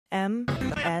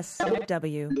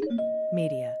MSW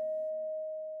Media.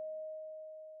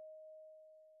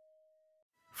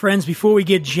 Friends, before we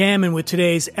get jamming with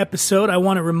today's episode, I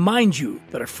want to remind you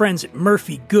that our friends at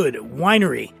Murphy Good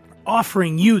Winery are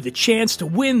offering you the chance to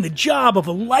win the job of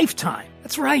a lifetime.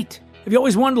 That's right. Have you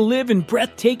always wanted to live in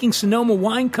breathtaking Sonoma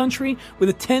wine country with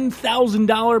a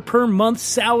 $10,000 per month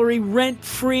salary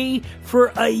rent-free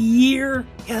for a year?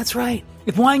 Yeah, that's right.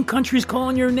 If wine country's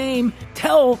calling your name,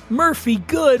 tell Murphy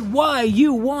Good why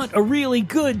you want a really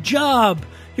good job.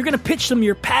 You're going to pitch them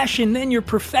your passion, then your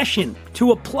profession.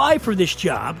 To apply for this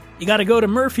job, you got to go to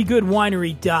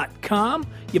murphygoodwinery.com.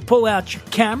 You pull out your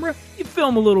camera, you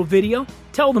film a little video,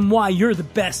 tell them why you're the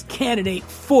best candidate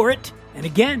for it. And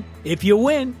again, if you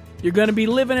win, you're going to be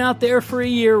living out there for a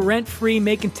year, rent-free,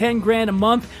 making $10,000 a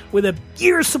month with a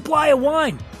year's supply of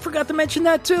wine. Forgot to mention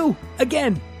that too.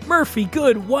 Again,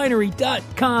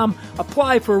 murphygoodwinery.com.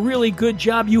 Apply for a really good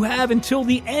job. You have until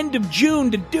the end of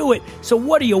June to do it. So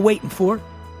what are you waiting for?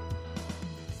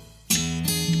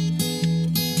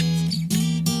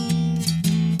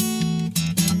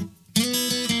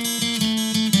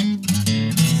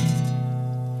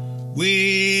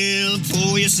 Well,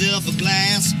 pour yourself a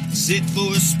glass, sit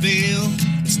for a spill.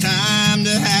 It's time to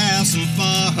have some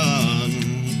fun.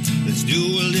 Let's do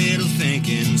a little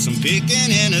thinking, some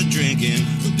picking and a drinking.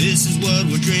 But this is what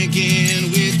we're drinking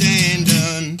with Dan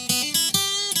Dunn.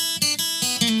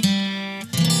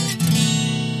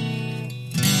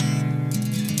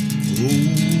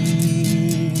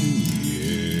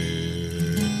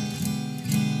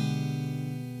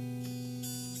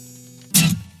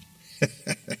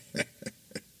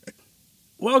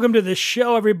 Welcome to the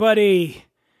show, everybody.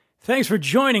 Thanks for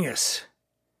joining us.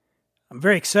 I'm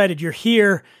very excited you're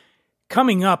here.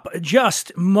 Coming up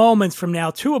just moments from now,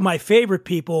 two of my favorite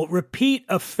people, repeat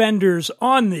offenders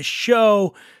on this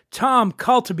show, Tom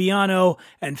Caltabiano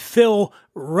and Phil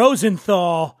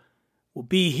Rosenthal, will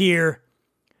be here.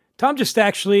 Tom just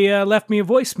actually left me a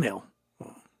voicemail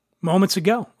moments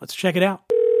ago. Let's check it out.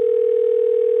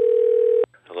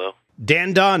 Hello?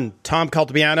 Dan Dunn, Tom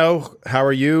Caltabiano, how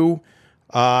are you?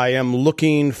 I am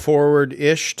looking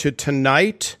forward-ish to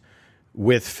tonight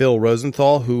with Phil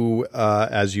Rosenthal, who,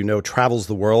 as you know, travels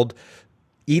the world,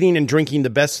 eating and drinking the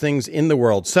best things in the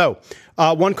world. So,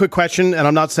 one quick question, and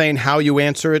I'm not saying how you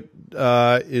answer it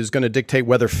is going to dictate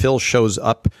whether Phil shows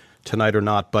up tonight or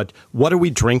not, but what are we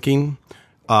drinking?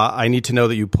 I need to know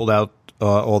that you pulled out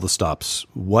all the stops.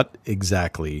 What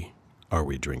exactly are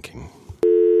we drinking?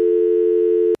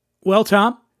 Well,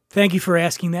 Tom, thank you for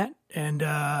asking that. And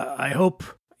I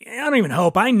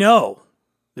know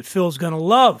that Phil's going to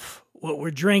love what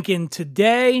we're drinking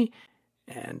today.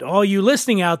 And all you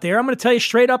listening out there, I'm going to tell you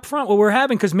straight up front what we're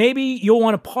having, because maybe you'll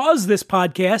want to pause this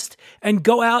podcast and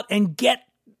go out and get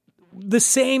the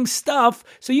same stuff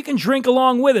so you can drink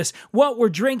along with us. What we're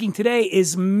drinking today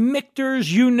is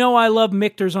Michter's. You know I love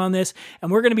Michter's on this.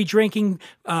 And we're going to be drinking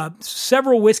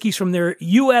several whiskeys from their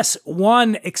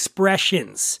US1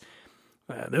 expressions.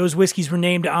 Those whiskeys were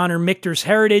named to honor Michter's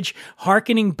heritage,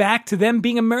 hearkening back to them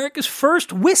being America's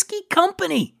first whiskey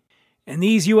company. And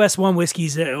these US1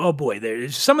 whiskeys, oh boy, they're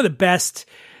some of the best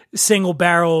single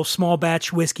barrel, small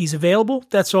batch whiskeys available.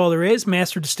 That's all there is.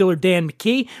 Master Distiller Dan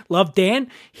McKee, love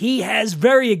Dan. He has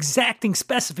very exacting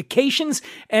specifications,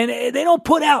 and they don't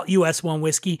put out US1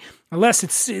 whiskey unless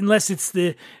it's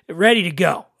the ready to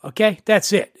go. Okay,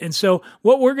 that's it. And so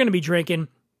what we're going to be drinking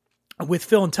with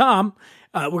Phil and Tom,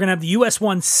 we're going to have the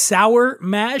US1 Sour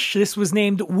Mash. This was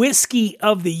named Whiskey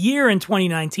of the Year in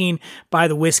 2019 by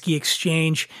the Whiskey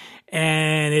Exchange.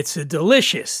 And it's a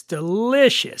delicious,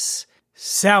 delicious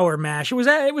sour mash.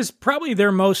 It was probably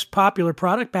their most popular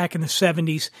product back in the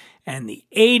 70s and the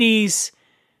 80s.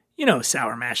 You know,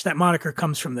 sour mash, that moniker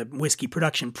comes from the whiskey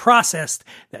production process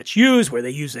that's used, where they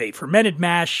use a fermented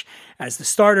mash as the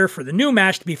starter for the new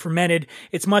mash to be fermented.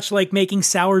 It's much like making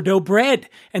sourdough bread.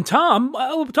 And Tom,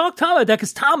 we'll talk to Tom about that,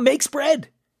 because Tom makes bread.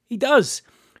 He does.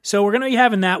 So we're going to be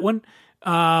having that one.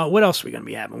 What else are we going to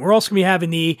be having? We're also going to be having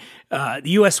the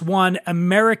US1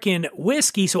 American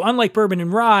whiskey. So unlike bourbon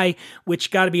and rye,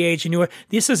 which got to be aged in newer,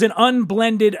 this is an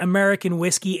unblended American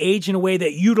whiskey aged in a way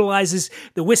that utilizes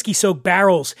the whiskey-soaked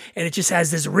barrels, and it just has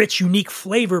this rich, unique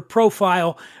flavor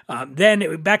profile.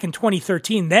 Back in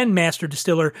 2013, then Master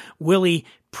Distiller Willie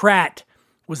Pratt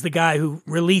was the guy who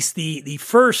released the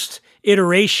first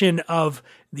iteration of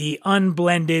the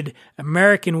unblended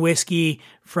American whiskey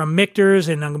from Michter's,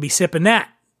 and I'm going to be sipping that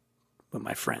with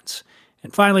my friends.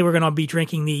 And finally, we're going to be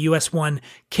drinking the US1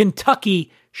 Kentucky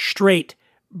Straight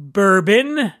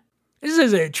Bourbon. This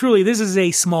is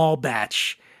a small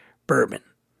batch bourbon.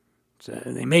 So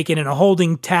they make it in a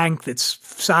holding tank that's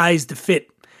sized to fit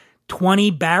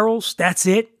 20 barrels. That's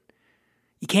it.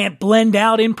 You can't blend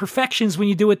out imperfections when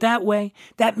you do it that way.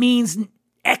 That means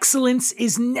excellence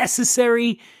is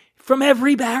necessary from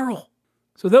every barrel.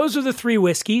 So those are the 3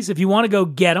 whiskeys. If you want to go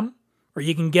get them, or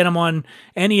you can get them on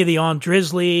any of the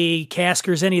Drizzly,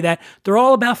 Caskers, any of that, they're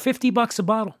all about $50 a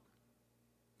bottle.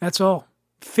 That's all.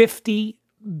 50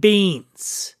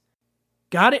 beans.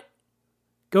 Got it?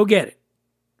 Go get it.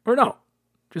 Or no,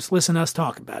 just listen to us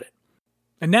talk about it.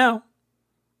 And now,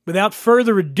 without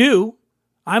further ado,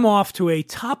 I'm off to a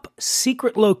top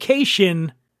secret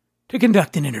location to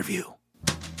conduct an interview.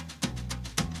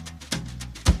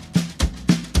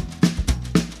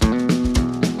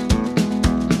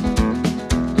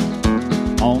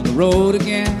 On the road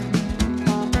again.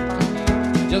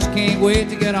 Just can't wait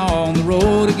to get on the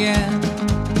road again.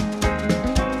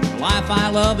 The life I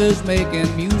love is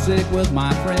making music with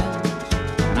my friends.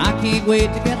 And I can't wait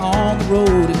to get on the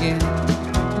road again.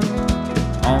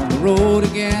 On the road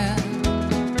again.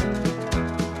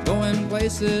 Going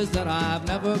places that I've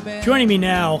never been. Joining me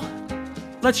now,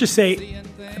 let's just say,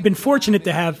 I've been fortunate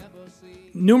to have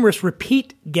numerous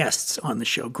repeat guests on the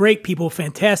show. Great people,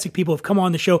 fantastic people have come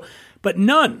on the show, but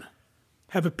none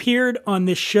have appeared on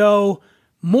this show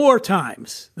more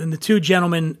times than the 2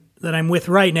 gentlemen that I'm with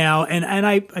right now, and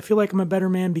I feel like I'm a better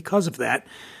man because of that.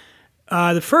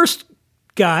 The first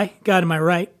guy to my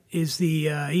right, is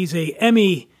he's a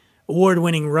Emmy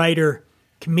award-winning writer,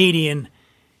 comedian,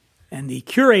 and the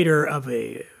curator of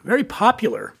a very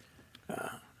popular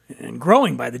and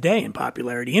growing by the day in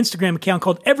popularity Instagram account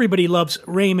called Everybody Loves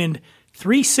Raymond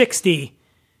 360,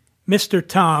 Mr.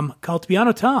 Tom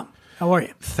Caltabiano. Tom, how are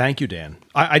you? Thank you, Dan.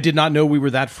 I did not know we were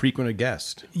that frequent a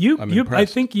guest. I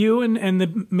think you and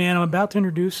the man I'm about to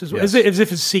introduce as Yes. if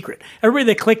it's a secret.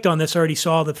 Everybody that clicked on this already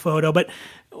saw the photo, but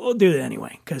we'll do that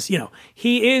anyway because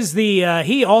he is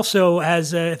he also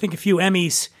has I think a few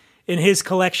Emmys in his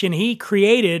collection. He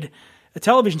created a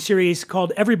television series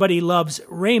called Everybody Loves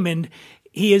Raymond.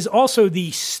 He is also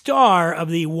the star of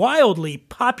the wildly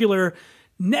popular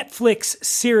Netflix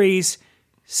series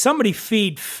Somebody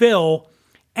Feed Phil,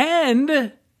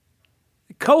 and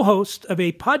co-host of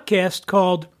a podcast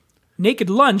called Naked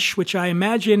Lunch, which I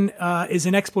imagine is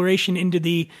an exploration into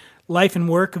the life and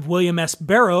work of William S.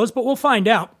 Burroughs, but we'll find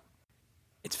out.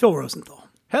 It's Phil Rosenthal.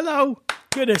 Hello.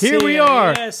 Good to see you. Here we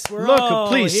are. Yes, we're Look, all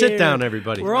please here. sit down,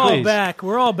 everybody. We're all Please. back.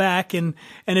 We're all back, and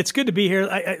it's good to be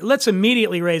here. Let's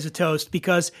immediately raise a toast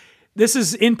because this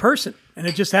is in person, and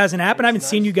it just hasn't happened. I haven't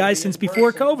seen you guys since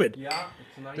before COVID. Yeah,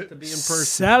 it's nice to be in person.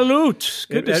 Salute.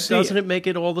 Good to see Doesn't you. it make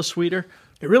it all the sweeter?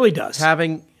 It really does.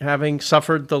 Having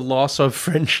suffered the loss of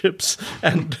friendships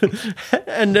and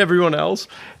and everyone else.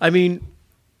 I mean,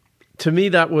 to me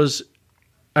that was,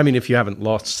 if you haven't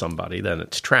lost somebody, then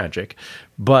it's tragic.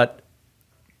 But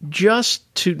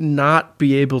just to not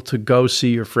be able to go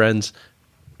see your friends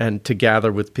and to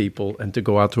gather with people and to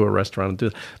go out to a restaurant and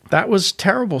do that was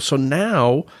terrible. So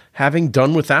now, having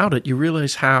done without it, you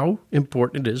realize how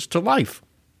important it is to life.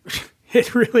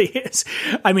 It really is.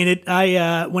 I mean,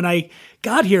 when I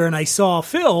got here and I saw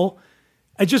Phil,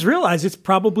 I just realized it's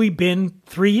probably been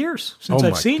 3 years since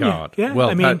I've seen you. Yeah,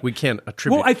 Well, we can't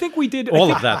attribute Well, I think we did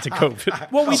all of that to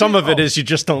COVID. Well, we Some did- of it is you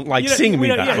just don't like seeing me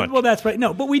that much. Well, that's right.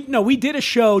 No, but we did a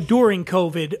show during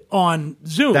COVID on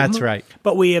Zoom. That's right.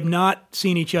 But we have not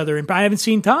seen each other. I haven't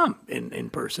seen Tom in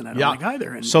person. I don't think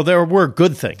either. And So there were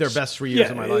good things. Their best 3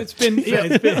 years of my life. it's been.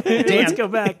 Let's go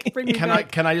back. Bring me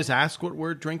back. Can I just ask what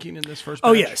we're drinking in this first batch?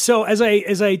 Oh yeah. So as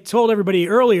I told everybody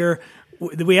earlier,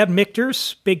 we have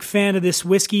Michter's. Big fan of this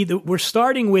whiskey. We're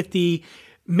starting with the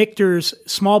Michter's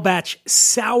small batch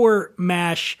sour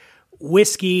mash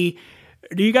whiskey.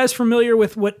 Are you guys familiar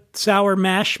with what sour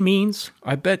mash means?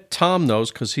 I bet Tom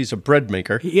knows because he's a bread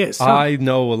maker. He is. I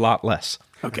know a lot less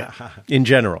Okay. in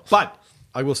general. But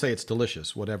I will say it's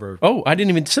delicious, whatever. Oh, I didn't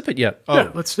even sip it yet. Oh,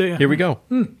 Yeah, let's do. here we go.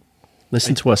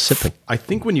 Listen to us sipping. I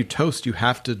think when you toast, you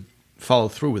have to follow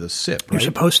through with a sip, You're right?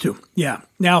 supposed to. Yeah.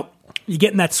 Now, you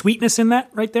getting that sweetness in that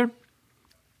right there?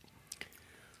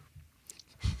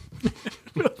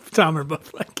 Tom are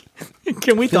both like,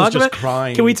 can we Phil's talk just about?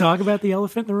 crying. Can we talk about the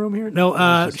elephant in the room here?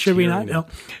 No. Should we not?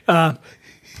 No.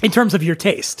 In terms of your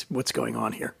taste, what's going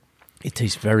on here? It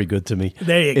tastes very good to me.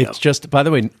 There you go. It's just, by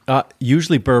the way,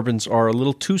 usually bourbons are a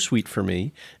little too sweet for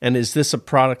me. And is this a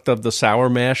product of the sour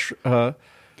mash?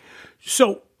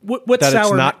 So what That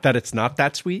sour? it's not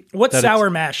that sweet. What That sour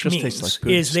it's mash just means tastes like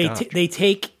good is scotch.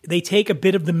 they take a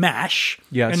bit of the mash,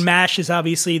 Yes. and mash is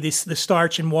obviously the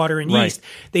starch and water and Right. yeast.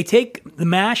 They take the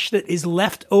mash that is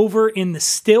left over in the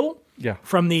still Yeah.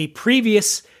 from the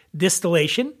previous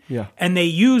distillation, Yeah. and they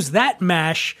use that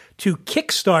mash to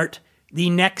kickstart the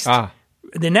next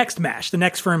the next mash, the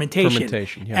next fermentation.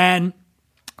 Fermentation, yeah. And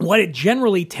what it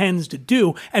generally tends to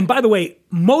do, and by the way,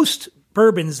 most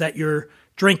bourbons that you're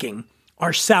drinking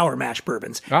are sour mash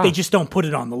bourbons. They just don't put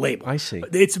it on the label. I see.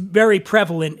 It's very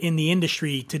prevalent in the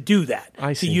industry to do that.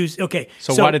 I see. To use, okay.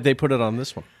 So why did they put it on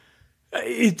this one?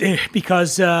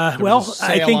 Because I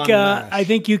sale on mash.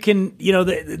 think you can,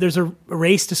 there's a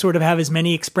race to sort of have as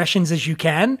many expressions as you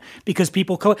can, because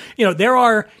people there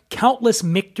are countless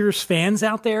Michter's fans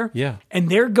out there, Yeah. and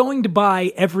they're going to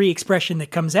buy every expression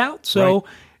that comes out. So Right.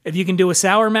 if you can do a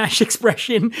sour mash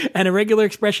expression and a regular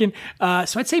expression,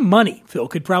 so I'd say money, Phil,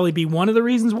 could probably be one of the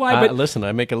reasons why. But Listen,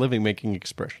 I make a living making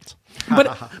expressions. but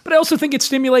I also think it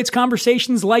stimulates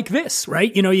conversations like this,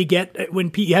 right? You get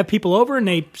when you have people over and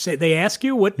they ask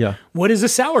you what is a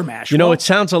sour mash? It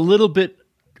sounds a little bit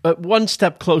one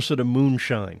step closer to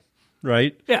moonshine,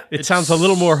 right? Yeah. It sounds a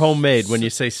little more homemade when you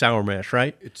say sour mash,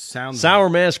 right? It sounds sour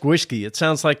mash whiskey. It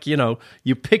sounds like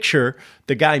you picture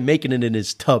the guy making it in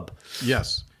his tub.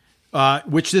 Yes.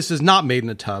 Which this is not made in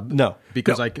a tub. No.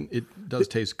 Because it does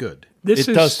taste good. This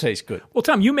It does taste good. Well,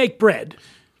 Tom, you make bread.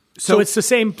 So it's the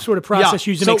same sort of process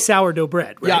Yeah, used to so- make sourdough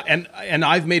bread, right? Yeah, and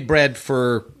I've made bread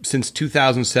since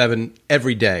 2007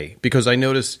 every day, because I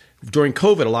noticed during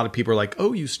COVID a lot of people are like,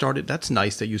 "Oh, you started. That's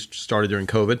nice that you started during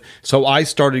COVID." So I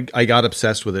got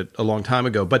obsessed with it a long time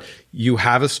ago. But you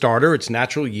have a starter. It's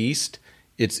natural yeast.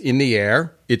 It's in the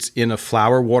air. It's in a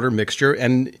flour water mixture,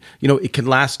 and it can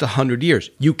last 100 years.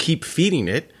 You keep feeding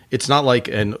it. It's not like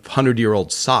a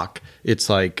 100-year-old sock. It's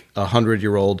like a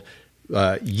 100-year-old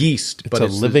yeast. It's a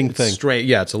living thing. Strain.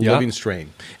 Yeah, it's a living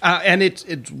strain, and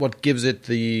it's what gives it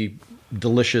the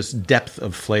delicious depth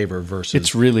of flavor versus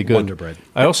It's really good. Wonder Bread.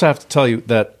 I also have to tell you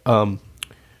that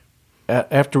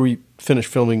after we finished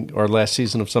filming our last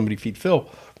season of Somebody Feed Phil,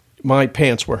 my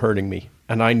pants were hurting me,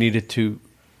 and I needed to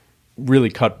really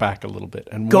cut back a little bit.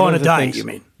 And Go one on of a the diet, things- you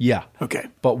mean? Yeah. Okay.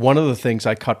 But one of the things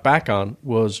I cut back on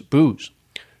was booze.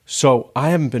 So I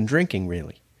haven't been drinking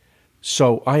really.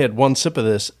 So I had one sip of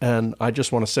this, and I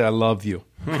just want to say I love you.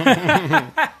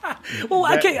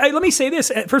 Well, okay. Let me say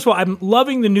this. First of all, I'm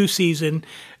loving the new season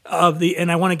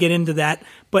and I want to get into that.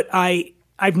 But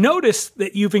I've noticed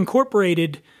that you've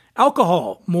incorporated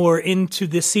alcohol more into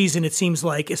this season. It seems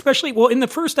like, especially in the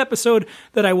first episode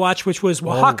that I watched, which was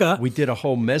Oaxaca. We did a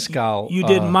whole mezcal. You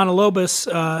did Manalobos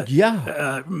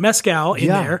mezcal in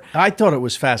there. I thought it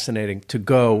was fascinating to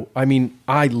go. I mean,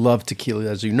 I love tequila,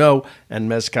 as you know, and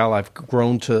mezcal I've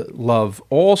grown to love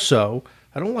also.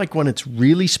 I don't like when it's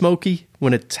really smoky,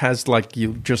 when it has like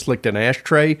you just licked an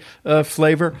ashtray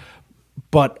flavor.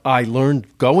 But I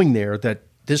learned going there that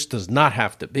this does not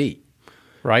have to be,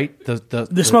 right?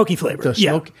 The smoky flavor. The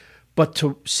smoky. But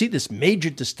to see this major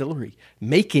distillery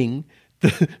making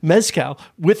the mezcal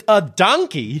with a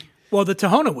donkey. Well, the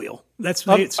Tahona wheel.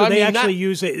 They actually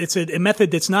use it. It's a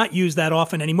method that's not used that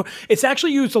often anymore. It's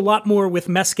actually used a lot more with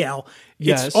mezcal.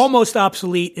 Yes. It's almost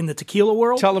obsolete in the tequila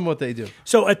world. Tell them what they do.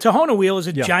 So a Tahona wheel is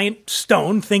a giant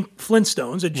stone. Think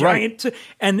Flintstones. A giant,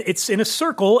 and it's in a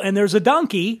circle, and there's a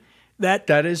donkey that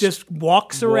is just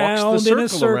walks around in a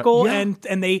circle, and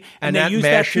they use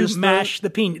that to mash the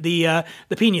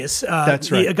piñas.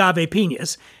 That's right. The agave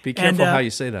piñas. Be careful how you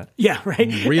say that. Yeah, right.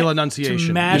 Real enunciation.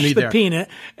 To mash the peanut,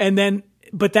 and then.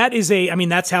 But that is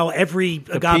that's how every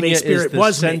agave spirit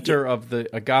was made. The center of the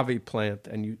agave plant,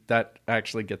 and that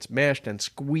actually gets mashed and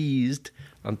squeezed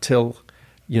until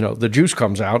the juice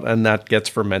comes out, and that gets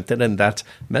fermented, and that's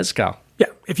mezcal. Yeah,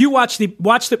 if you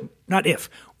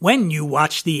when you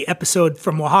watch the episode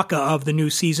from Oaxaca of the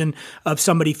new season of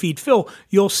Somebody Feed Phil,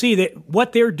 you'll see that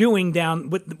what they're doing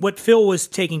what Phil was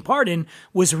taking part in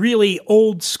was really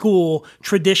old school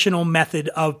traditional method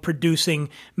of producing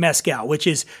mezcal, which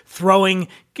is throwing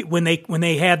when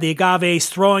they have the agaves,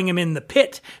 throwing them in the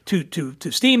pit to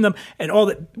steam them and all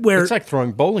that. Where it's like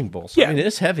throwing bowling balls. Yeah. I mean,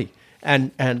 it's heavy.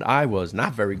 And I was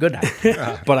not very good at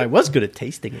it, but I was good at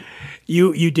tasting it.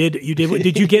 You did.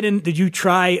 Did you get in? Did you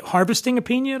try harvesting a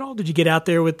piña at all? Did you get out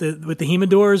there with the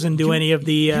humidors and do any of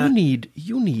the?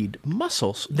 You need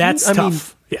muscles. That's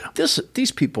tough. Yeah.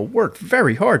 These people worked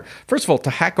very hard. First of all,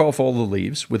 to hack off all the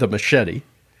leaves with a machete,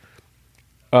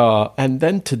 and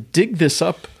then to dig this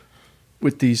up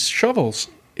with these shovels.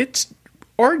 It's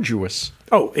arduous.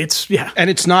 Oh, and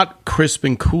it's not crisp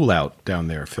and cool out down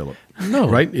there, Philip. No,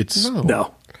 right? It's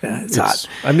no. It's hot.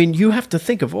 I mean, you have to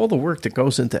think of all the work that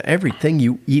goes into everything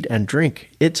you eat and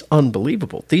drink. It's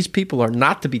unbelievable. These people are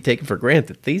not to be taken for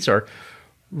granted. These are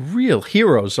real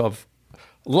heroes of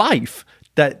life.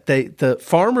 The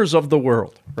farmers of the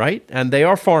world, right? And they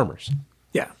are farmers.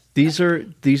 Yeah. These are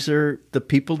the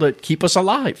people that keep us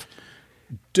alive.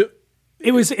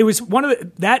 It was one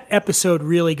of that episode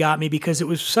really got me because it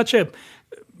was such a.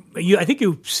 I think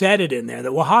you said it in there that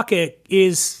Oaxaca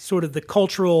is sort of the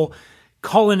cultural,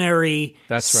 culinary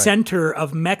center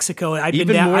of Mexico.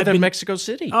 Even more than Mexico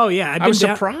City. Oh yeah, I was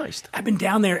surprised. I've been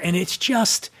down there, and it's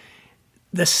just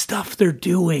the stuff they're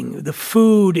doing. The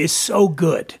food is so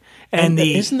good, and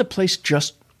isn't the place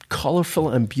just colorful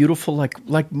and beautiful,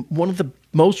 like one of the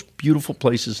most beautiful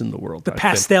places in the world. The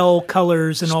pastel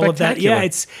colors and all of that. Yeah,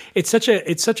 it's such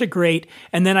a great.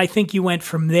 And then I think you went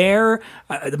from there.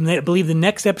 I believe the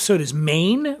next episode is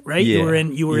Maine, right? Yeah.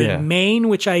 You were in Maine,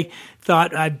 which I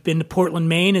thought I've been to Portland,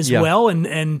 Maine as well,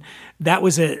 and that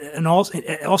was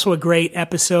also a great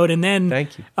episode. And then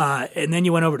thank you. And then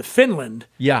you went over to Finland.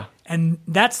 Yeah, and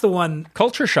that's the one.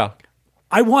 Culture shock.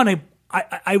 I want to.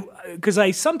 Because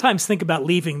I sometimes think about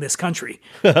leaving this country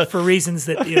for reasons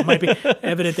that might be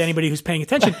evident to anybody who's paying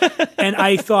attention. And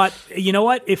I thought, you know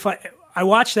what? If I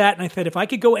watched that and I thought, if I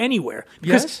could go anywhere,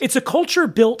 because it's a culture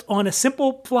built on a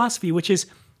simple philosophy, which is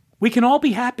we can all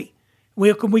be happy.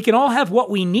 We can all have what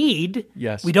we need.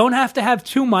 Yes. We don't have to have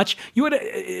too much. You had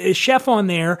a chef on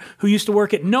there who used to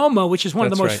work at Noma, which is one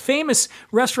of the most famous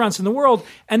restaurants in the world.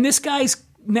 And this guy's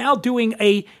now doing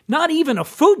not even a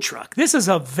food truck. This is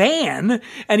a van,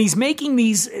 and he's making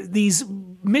these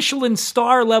Michelin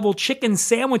star level chicken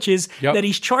sandwiches that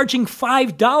he's charging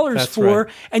 $5 for.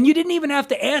 Right. And you didn't even have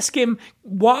to ask him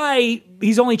why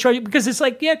he's only charging, because it's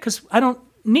like, because I don't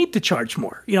need to charge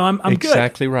more. I'm good.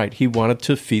 Exactly right. He wanted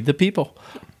to feed the people.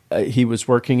 He was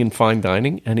working in fine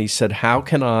dining, and he said, how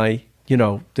can I,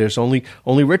 there's only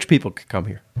rich people could come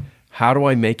here. How do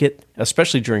I make it,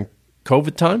 especially during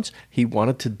COVID times? He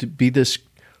wanted to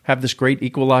have this great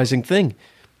equalizing thing.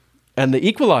 And the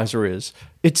equalizer is,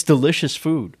 it's delicious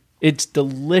food. It's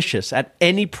delicious. At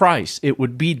any price, it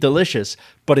would be delicious,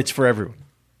 but it's for everyone.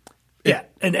 Yeah,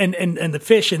 and the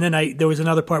fish, and then there was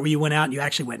another part where you went out and you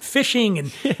actually went fishing,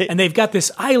 and they've got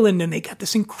this island, and they got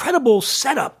this incredible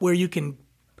setup where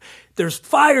there's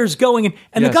fires going,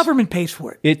 and the government pays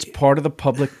for it. It's part of the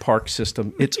public park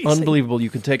system. It's unbelievable.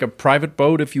 You can take a private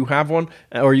boat if you have one,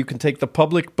 or you can take the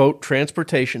public boat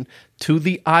transportation to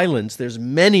the islands. There's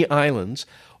many islands.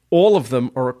 All of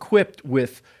them are equipped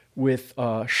with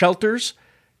shelters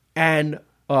and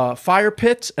fire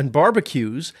pits and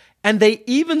barbecues, and they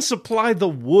even supply the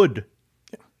wood.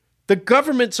 The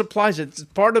government supplies it. It's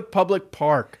part of public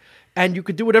park. And you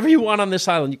can do whatever you want on this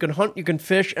island. You can hunt, you can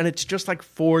fish, and it's just like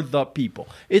for the people.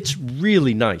 It's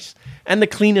really nice. And the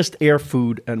cleanest air,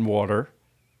 food, and water.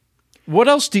 What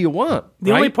else do you want?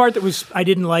 The only part that I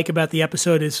didn't like about the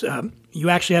episode is you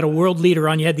actually had a world leader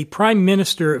on. You had the Prime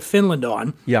Minister of Finland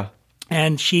on. Yeah.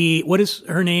 And what is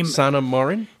her name? Sanna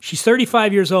Marin. She's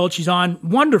 35 years old. She's on,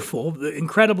 wonderful,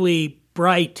 incredibly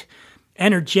bright,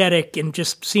 energetic, and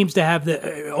just seems to have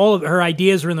all of her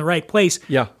ideas are in the right place.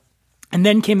 Yeah. And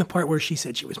then came the part where she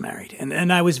said she was married,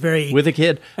 and I was with a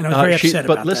kid, and I was very upset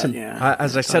about that. But listen,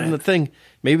 as I said in the thing,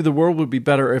 maybe the world would be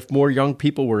better if more young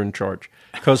people were in charge.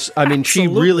 Because she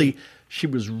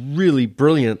was really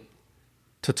brilliant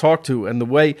to talk to, and the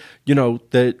way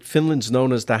that Finland's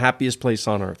known as the happiest place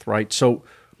on earth, right? So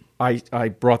I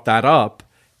brought that up,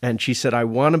 and she said, I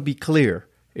want to be clear.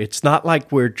 It's not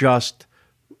like we're just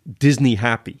Disney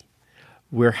happy.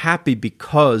 We're happy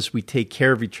because we take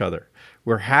care of each other.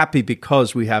 We're happy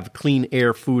because we have clean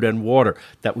air, food, and water,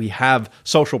 that we have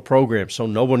social programs so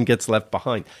no one gets left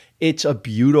behind. It's a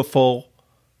beautiful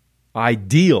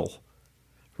ideal,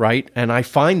 right? And I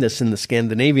find this in the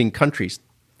Scandinavian countries.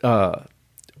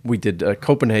 We did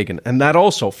Copenhagen, and that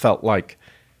also felt like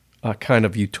a kind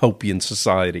of utopian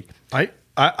society.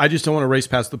 I just don't want to race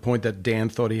past the point that Dan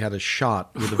thought he had a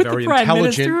shot with a very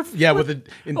intelligent, with an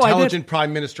intelligent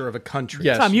prime minister of a country.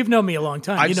 Yes. Tom, you've known me a long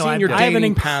time. I have an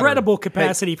incredible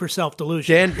capacity for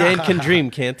self-delusion. Dan can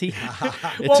dream, can't he?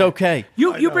 It's okay.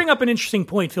 You bring up an interesting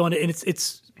point, Phil, and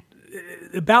it's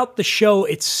about the show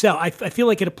itself. I feel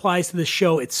like it applies to the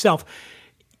show itself.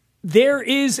 There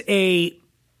is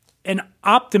an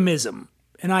optimism,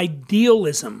 an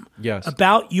idealism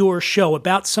about your show,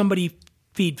 about Somebody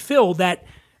Feed Phil, that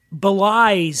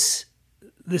belies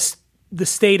the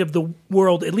state of the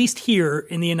world, at least here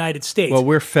in the United States. Well,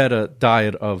 we're fed a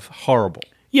diet of horrible.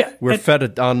 Yeah. We're fed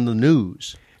it on the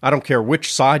news. I don't care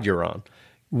which side you're on.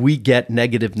 We get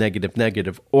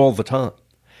negative all the time.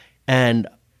 And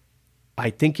I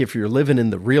think if you're living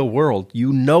in the real world,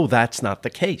 that's not the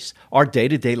case. Our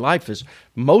day-to-day life is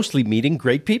mostly meeting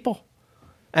great people.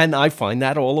 And I find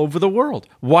that all over the world.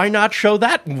 Why not show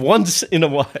that once in a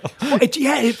while? And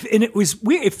it was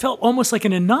weird. It felt almost like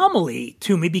an anomaly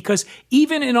to me, because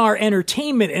even in our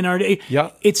entertainment,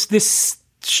 it's this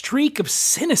streak of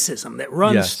cynicism that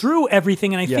runs Yes. through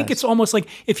everything. And I think Yes. it's almost like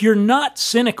if you're not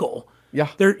cynical, Yeah.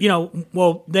 there,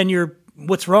 well, then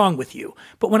what's wrong with you?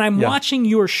 But when I'm watching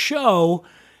your show,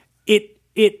 it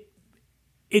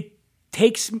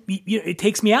takes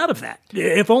me out of that.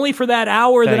 If only for that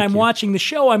hour that Thank I'm you. watching the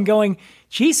show, I'm going,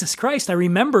 Jesus Christ, I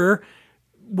remember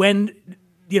when,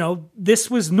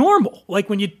 this was normal. Like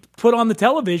when you put on the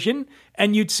television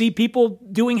and you'd see people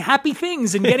doing happy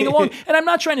things and getting along. And I'm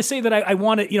not trying to say that I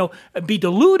want to, be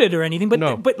deluded or anything, but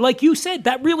No. but like you said,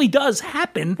 that really does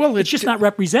happen. Well, it's just not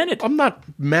represented. I'm not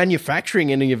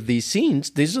manufacturing any of these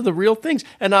scenes. These are the real things.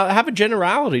 And I have a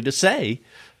generality to say.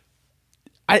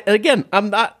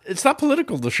 It's not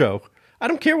political, the show. I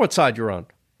don't care what side you're on.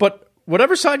 But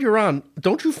whatever side you're on,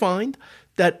 don't you find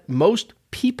that most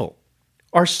people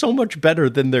are so much better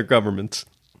than their governments?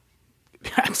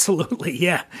 Absolutely,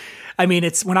 yeah. I mean,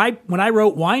 it's when I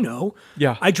wrote Wino,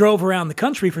 Yeah. I drove around the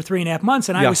country for 3.5 months,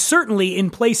 and I Yeah. was certainly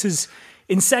in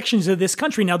sections of this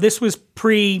country. Now, this was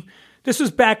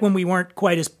back when we weren't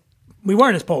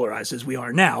as polarized as we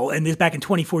are now, and this back in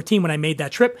 2014 when I made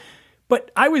that trip.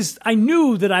 But I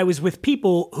knew that I was with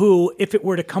people who, if it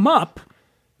were to come up,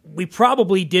 we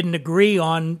probably didn't agree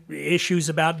on issues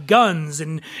about guns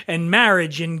and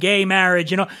marriage and gay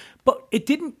marriage, but it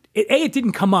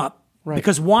didn't come up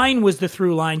because wine was the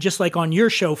through line, just like on your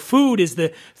show, food is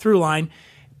the through line.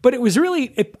 But it was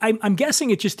really, I'm guessing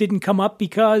it just didn't come up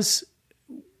because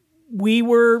we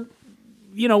weren't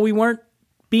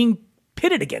being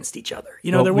pitted against each other.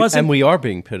 There wasn't. And we are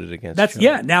being pitted against each other.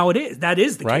 Yeah, now it is. That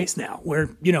is the Right. case now where,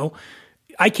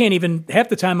 I can't even, half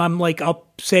the time I'm like, I'll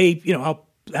say, I'll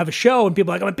have a show and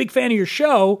people are like, I'm a big fan of your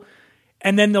show.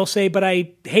 And then they'll say, but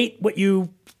I hate what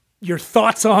your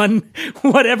thoughts on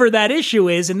whatever that issue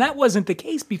is. And that wasn't the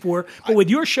case before. But with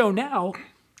your show now,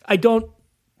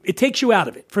 it takes you out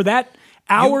of it. For that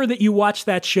hour that you watch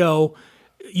that show,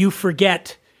 you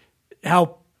forget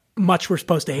how much we're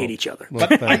supposed to hate each other. Well,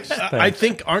 thanks. I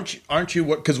think aren't you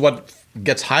because what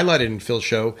gets highlighted in Phil's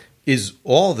show is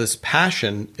all this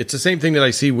passion. It's the same thing that I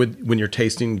see when you're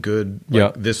tasting good,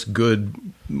 this good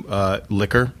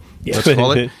liquor. Let's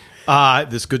call it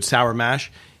this good sour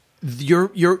mash.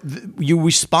 You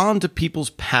respond to people's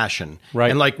passion,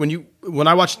 right? And like when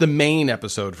I watch the main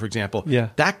episode, for example,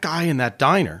 that guy in that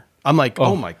diner. I'm like,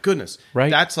 oh my goodness.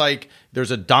 Right. That's like, there's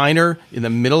a diner in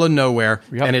the middle of nowhere,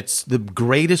 and it's the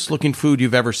greatest looking food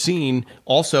you've ever seen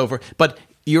also. But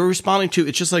you're responding to,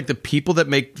 it's just like the people that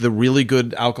make the really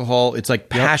good alcohol, it's like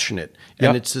passionate.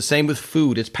 And it's the same with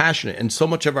food, it's passionate. And so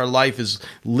much of our life is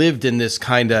lived in this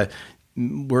kind of,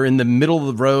 we're in the middle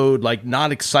of the road, like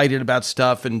not excited about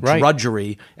stuff and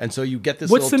drudgery. And so you get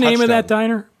this What's the little name of that touchdown.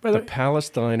 diner, by the way? Palace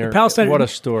Diner. The Palace Diner. What a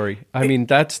story. I mean,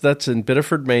 that's in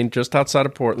Biddeford, Maine, just outside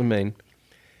of Portland, Maine.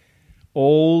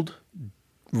 Old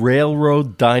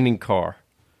railroad dining car,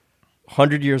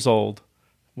 100 years old,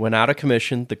 went out of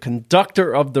commission. The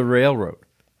conductor of the railroad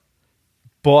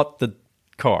bought the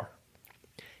car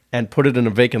and put it in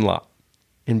a vacant lot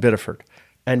in Biddeford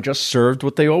and just served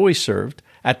what they always served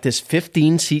at this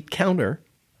 15-seat counter.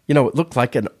 It looked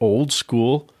like an old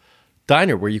school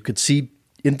diner where you could see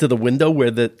into the window where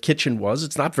the kitchen was.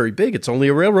 It's not very big. It's only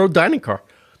a railroad dining car.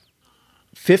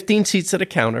 15 seats at a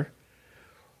counter.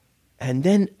 And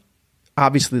then,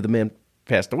 obviously, the man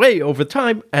passed away over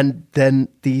time. And then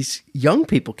these young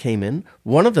people came in.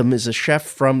 One of them is a chef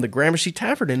from the Gramercy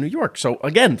Tavern in New York. So,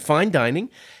 again, fine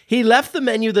dining. He left the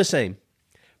menu the same.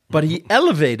 But he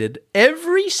elevated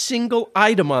every single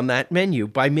item on that menu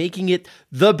by making it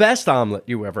the best omelet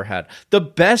you ever had, the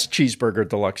best cheeseburger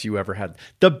deluxe you ever had,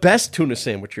 the best tuna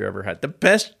sandwich you ever had, the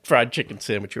best fried chicken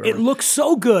sandwich you ever had. It looks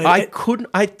so good.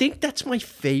 I think that's my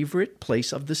favorite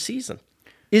place of the season.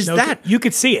 You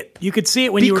could see it. You could see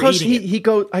it when you were eating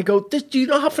it. I go, do you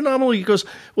know how phenomenal? He goes,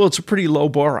 well, it's a pretty low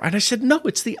bar. And I said, no,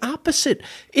 it's the opposite.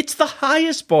 It's the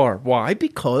highest bar. Why?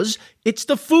 Because it's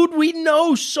the food we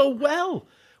know so well.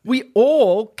 We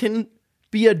all can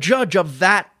be a judge of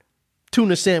that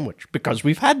tuna sandwich because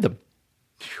we've had them.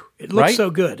 It looks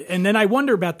so good. And then I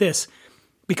wonder about this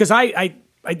because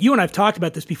you and I have talked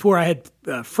about this before. I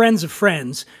had friends of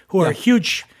friends who are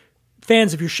huge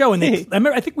fans of your show, and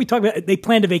I think we talked about they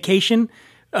planned a vacation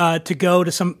to go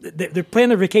to they're planning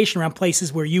their vacation around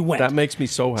places where you went. That makes me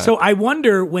so happy. So I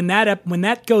wonder when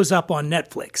that goes up on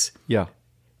Netflix. Yeah,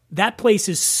 that place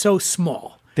is so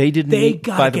small. They didn't.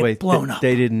 By the way, blown up.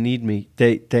 They didn't need me.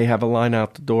 They have a line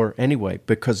out the door anyway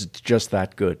because it's just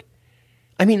that good.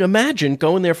 I mean, imagine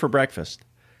going there for breakfast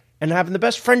and having the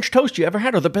best French toast you ever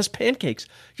had or the best pancakes.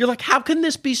 You're like, how can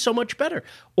this be so much better?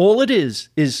 All it is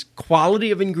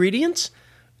quality of ingredients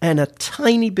and a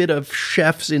tiny bit of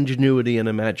chef's ingenuity and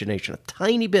imagination. A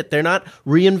tiny bit. They're not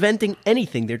reinventing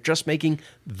anything. They're just making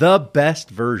the best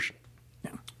version.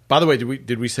 By the way,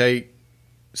 did we say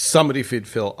somebody feed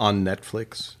Phil on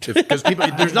Netflix? Because people,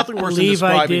 there's nothing worse than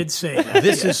describing. I did say that.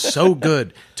 This is so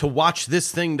good to watch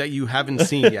this thing that you haven't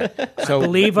seen yet. So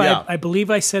I believe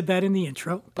I said that in the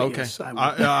intro. Okay. Yes, I will.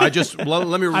 I just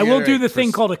let me. I will do the reiterate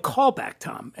thing called a callback,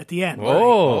 Tom, at the end.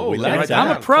 Oh, we like that.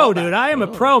 I'm a pro, dude. I am a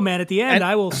pro, man. At the end,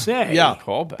 I will say,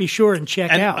 Callback. be sure and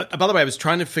check And out. by the way, I was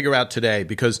trying to figure out today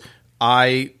because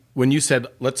when you said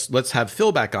let's have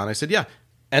Phil back on, I said yeah.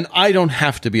 And I don't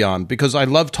have to be on because I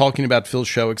love talking about Phil's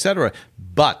show, etc.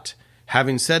 But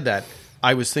having said that,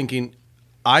 I was thinking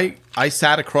I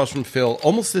sat across from Phil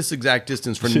almost this exact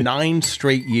distance for 9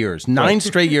 straight years. 9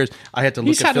 straight years I had to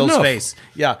look at Phil's face.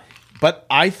 Yeah. But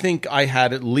I think I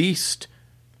had at least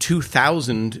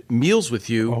 2,000 meals with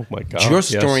you. Oh my God.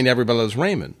 Just Yes. during Everybody's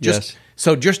Raymond. Yes.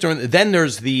 So just during, then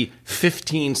there's the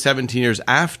 15, 17 years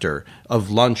after of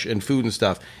lunch and food and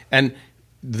stuff. And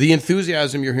the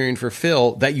enthusiasm you're hearing for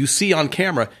Phil that you see on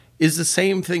camera is the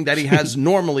same thing that he has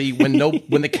normally when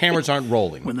the cameras aren't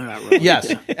rolling. When they're not rolling.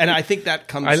 Yes, and I think that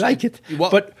comes. I like it.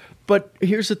 Well, But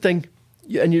here's the thing,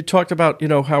 and you talked about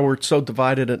how we're so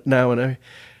divided now, and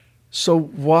so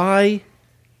why?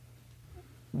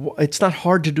 It's not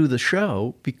hard to do the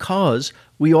show because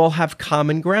we all have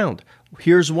common ground.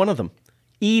 Here's one of them: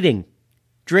 eating,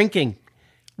 drinking.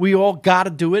 We all got to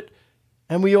do it,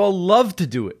 and we all love to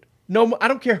do it. No, I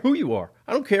don't care who you are.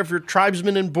 I don't care if you're a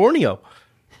tribesman in Borneo.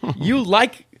 You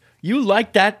like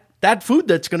that food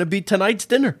that's going to be tonight's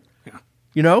dinner.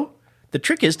 Yeah. The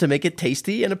trick is to make it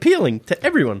tasty and appealing to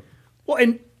everyone. Well,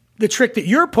 and the trick that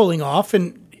you're pulling off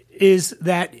is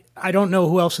that I don't know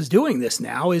who else is doing this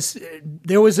now. Is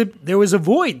there was a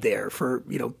void there for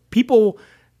people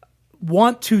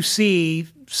want to see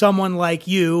someone like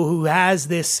you who has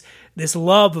this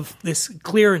love of this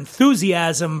clear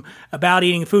enthusiasm about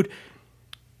eating food.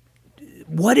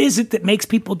 What is it that makes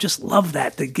people just love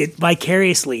that, to get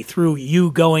vicariously through you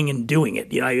going and doing it?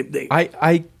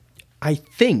 I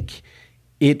think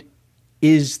it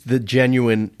is the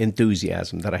genuine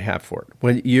enthusiasm that I have for it.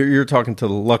 When you're talking to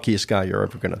the luckiest guy you're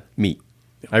ever going to meet.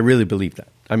 I really believe that.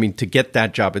 I mean, to get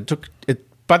that job,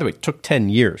 by the way, it took 10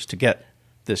 years to get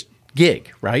this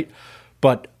gig, right?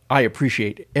 But I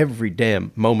appreciate every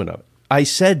damn moment of it. I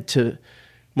said to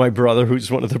my brother, who's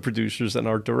one of the producers and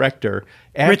our director,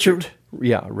 Richard.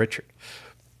 Yeah, Richard.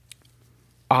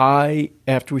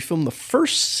 After we filmed the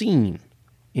first scene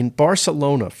in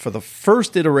Barcelona for the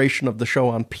first iteration of the show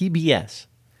on PBS,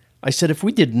 I said, if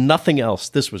we did nothing else,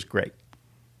 this was great.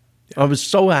 I was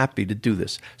so happy to do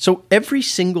this. So every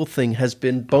single thing has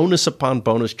been bonus upon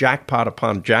bonus, jackpot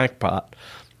upon jackpot,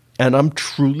 and I'm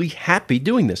truly happy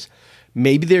doing this.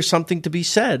 Maybe there's something to be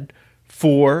said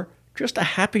for just a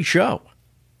happy show.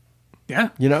 Yeah.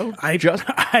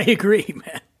 I agree,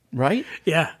 man. Right?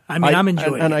 Yeah. I mean, I'm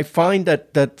enjoying it. And I find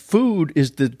that food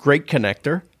is the great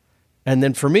connector. And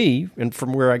then for me, and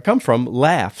from where I come from,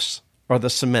 laughs are the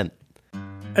cement.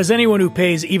 As anyone who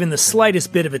pays even the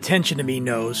slightest bit of attention to me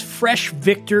knows, Fresh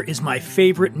Victor is my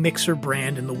favorite mixer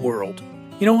brand in the world.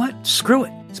 You know what? Screw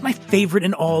it. It's my favorite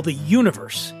in all the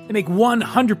universe. They make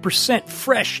 100%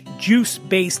 fresh,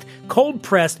 juice-based,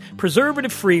 cold-pressed,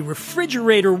 preservative-free,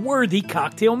 refrigerator-worthy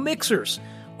cocktail mixers.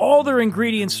 All their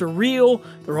ingredients are real,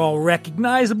 they're all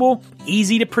recognizable,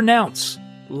 easy to pronounce.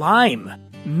 Lime,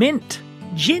 mint,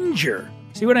 ginger.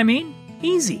 See what I mean?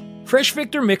 Easy. Fresh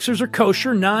Victor mixers are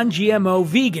kosher, non-GMO,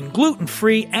 vegan,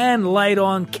 gluten-free, and light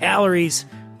on calories.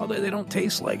 Although they don't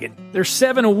taste like it. Their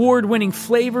 7 award-winning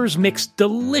flavors mix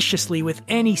deliciously with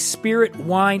any spirit,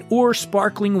 wine, or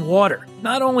sparkling water.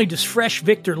 Not only does Fresh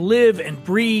Victor live and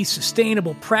breathe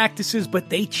sustainable practices, but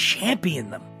they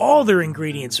champion them. All their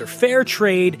ingredients are fair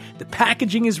trade, the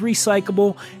packaging is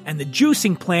recyclable, and the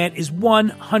juicing plant is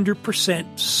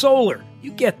 100% solar.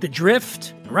 You get the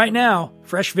drift. Right now,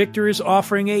 Fresh Victor is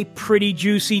offering a pretty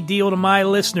juicy deal to my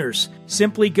listeners.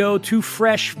 Simply go to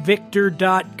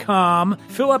freshvictor.com,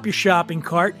 fill up your shopping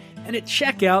cart, and at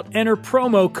checkout, enter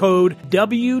promo code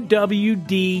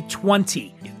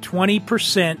WWD20. Get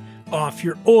 20% off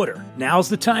your order. Now's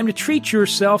the time to treat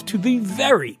yourself to the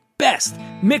very best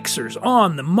mixers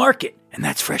on the market, and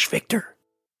that's Fresh Victor.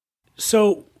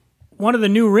 So, one of the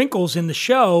new wrinkles in the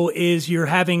show is you're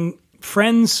having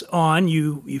friends on,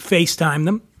 you FaceTime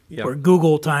them or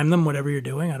Google time them, whatever you're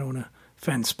doing. I don't want to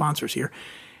offend sponsors here.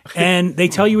 And they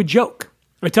tell you a joke.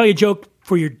 They tell you a joke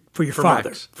for your father,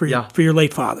 Max. for your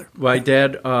late father. My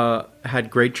dad had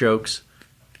great jokes,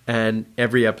 and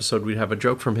every episode we'd have a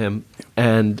joke from him.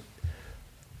 And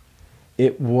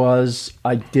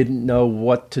I didn't know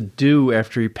what to do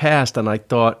after he passed, and I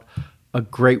thought a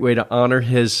great way to honor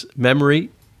his memory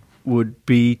would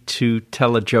be to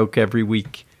tell a joke every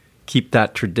week, keep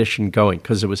that tradition going,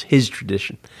 because it was his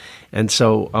tradition. And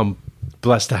so I'm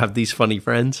blessed to have these funny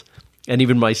friends, and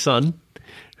even my son,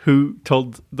 who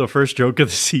told the first joke of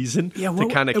the season to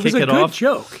kind of kick it off. It was a good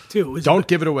joke, too. Don't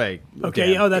give it away.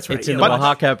 Okay, Dan. oh, that's right. It's in the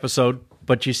Hawk episode,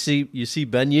 but you see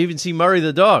Ben, you even see Murray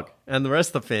the dog and the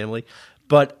rest of the family.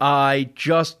 But I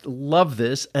just love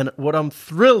this, and what I'm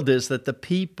thrilled is that the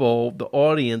people, the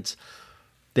audience,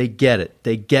 they get it.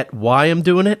 They get why I'm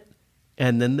doing it,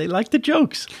 and then they like the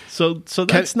jokes. So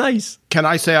that's nice. Can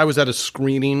I say I was at a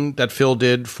screening that Phil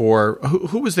did for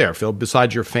who was there, Phil,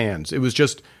 besides your fans? It was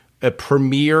just a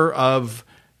premiere of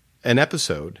an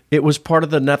episode. It was part of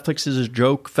the Netflix's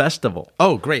Joke Festival.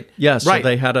 Oh, great. Yeah, so right.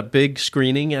 they had a big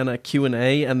screening and a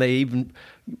Q&A, and they even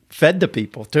fed the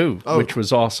people, too, which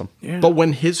was awesome. Yeah. But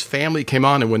when his family came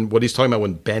on, and when what he's talking about,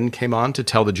 when Ben came on to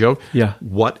tell the joke,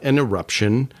 what an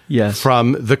eruption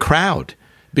from the crowd.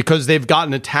 Because they've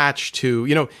gotten attached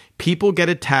to, people get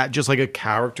attached just like a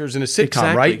characters in a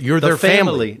sitcom, right? You're their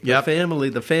family. The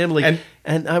family.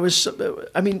 And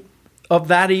of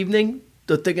that evening,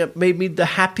 the thing that made me the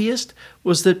happiest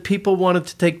was that people wanted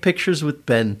to take pictures with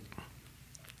Ben.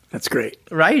 That's great.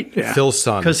 Right? Yeah. Phil's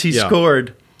son. Because he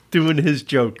scored doing his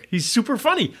joke. He's super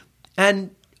funny.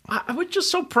 And I was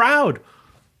just so proud. It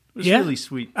was really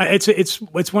sweet. It's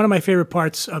one of my favorite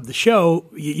parts of the show.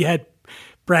 You had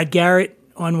Brad Garrett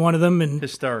on one of them. And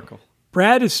hysterical.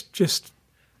 Brad is just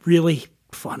really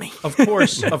funny. Of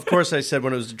course, I said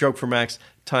when it was a joke for Max,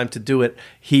 time to do it,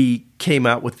 he came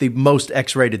out with the most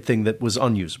X-rated thing that was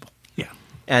unusable. Yeah.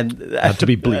 And to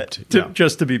be bleeped.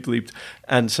 Just to be bleeped.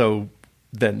 And so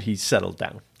then he settled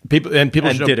down. People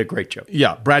did a great joke.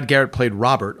 Yeah, Brad Garrett played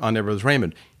Robert on Everett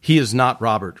Raymond. He is not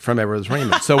Robert from Everett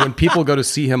Raymond. So when people go to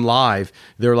see him live,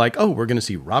 they're like, "Oh, we're going to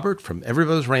see Robert from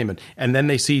Everett Raymond," and then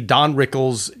they see Don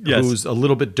Rickles, who's a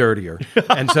little bit dirtier,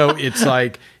 and so it's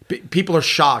like people are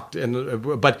shocked.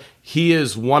 But he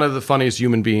is one of the funniest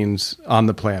human beings on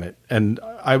the planet, and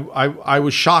I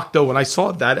was shocked though when I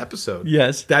saw that episode.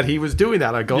 Yes, that he was doing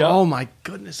that. I go, "Oh my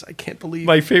goodness, I can't believe."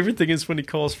 My favorite thing is when he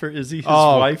calls for Izzy, his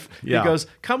wife. Yeah. He goes,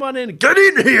 "Come on in, get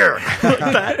in here!" Like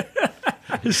that.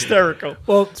 Hysterical.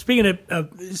 Well, speaking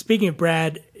of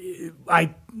Brad,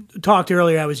 I talked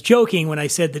earlier. I was joking when I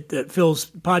said that Phil's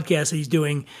podcast that he's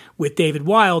doing with David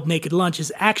Wild, Naked Lunch,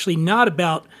 is actually not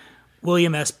about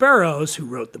William S. Burroughs, who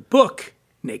wrote the book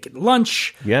Naked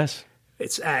Lunch. Yes.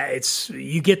 It's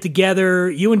you get together.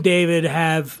 You and David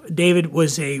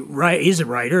was he's a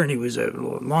writer, and he was a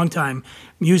longtime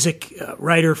music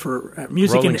writer for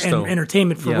music and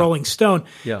entertainment for Rolling Stone.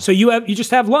 Yeah. So you just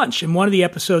have lunch, and one of the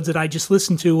episodes that I just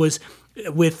listened to was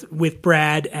with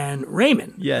Brad and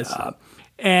Raymond. Yes,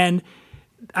 and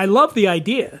I love the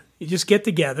idea. You just get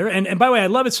together, and by the way, I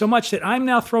love it so much that I'm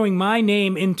now throwing my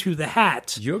name into the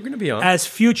hat. You're going to be on as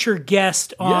future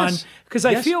guest on, because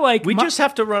I feel like we just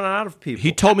have to run out of people.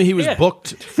 He told me he was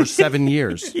booked for 7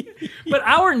 years. But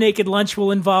our Naked Lunch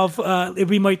will involve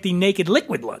we might be Naked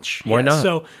Liquid Lunch. Why not?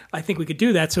 So I think we could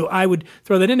do that. So I would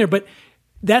throw that in there, but.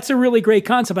 That's a really great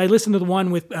concept. I listened to the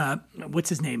one with, what's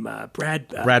his name? Brad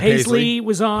Paisley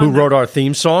was on. Who wrote our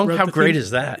theme song? How great is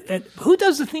that? And who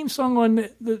does the theme song on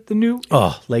the new?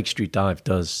 Oh, Lake Street Dive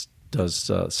does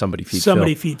Somebody Feed Phil.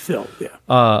 Somebody Feed Phil,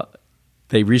 yeah.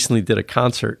 They recently did a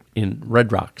concert in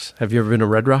Red Rocks. Have you ever been to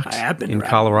Red Rocks? I have been in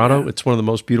Colorado. Yeah. It's one of the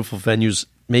most beautiful venues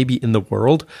maybe in the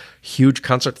world. Huge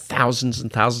concert, thousands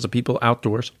and thousands of people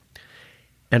outdoors.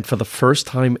 And for the first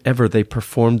time ever, they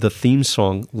performed the theme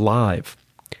song live.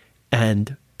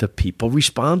 And the people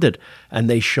responded, and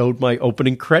they showed my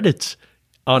opening credits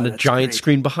on a giant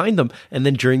screen behind them. And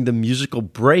then during the musical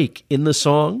break in the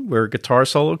song, where a guitar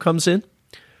solo comes in,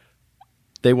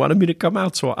 they wanted me to come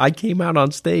out. So I came out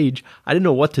on stage. I didn't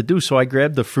know what to do, so I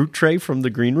grabbed the fruit tray from the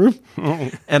green room,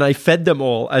 and I fed them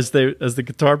all as the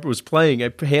guitar was playing.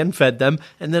 I hand-fed them,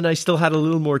 and then I still had a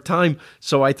little more time,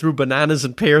 so I threw bananas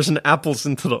and pears and apples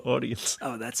into the audience.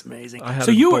 Oh, that's amazing. I had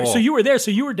so a you ball. were there. So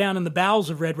you were down in the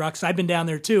bowels of Red Rocks. I've been down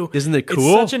there too. Isn't it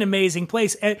cool? It's such an amazing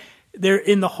place. They're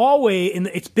in the hallway,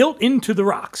 it's built into the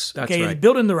rocks. That's right. It's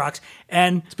built in the rocks,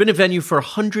 and it's been a venue for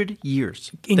 100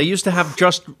 years. They used to have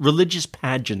just religious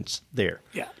pageants there.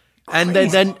 Yeah, and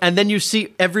then you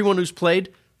see everyone who's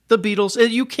played the Beatles.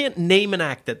 You can't name an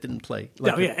act that didn't play.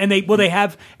 And they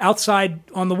have outside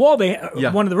on the wall.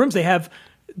 One of the rooms they have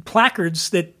placards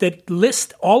that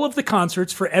list all of the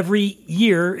concerts for every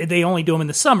year. They only do them in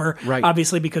the summer,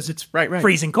 obviously because it's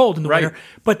freezing cold in the winter.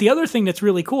 But the other thing that's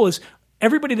really cool is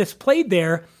everybody that's played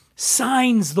there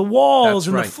signs the walls That's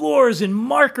and right. the floors and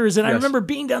markers. And I Yes. remember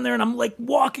being down there and I'm like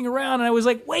walking around and I was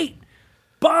like, wait,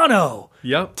 Bono,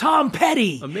 Yep. Tom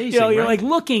Petty. Amazing, You know, you're right? like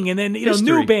looking, and then, History.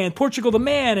 new band, Portugal the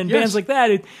Man, and Yes. bands like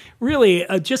that. It really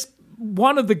just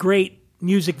one of the great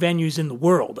music venues in the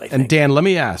world, I think. And Dan, let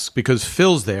me ask, because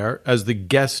Phil's there as the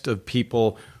guest of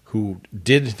people who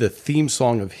did the theme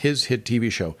song of his hit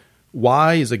TV show.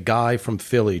 Why is a guy from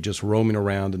Philly just roaming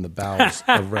around in the bowels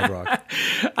of Red Rock?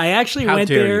 I actually How went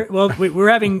dare there. you. Well, we're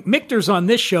having Michter's on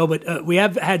this show, but we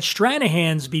have had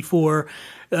Stranahan's before.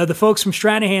 The folks from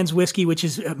Stranahan's Whiskey, which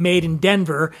is made in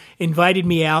Denver, invited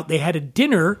me out. They had a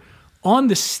dinner on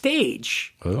the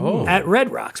stage at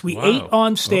Red Rocks. We ate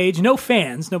on stage. No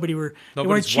fans. They weren't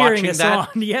Nobody's cheering watching us that?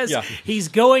 on. Yes, Yeah. he's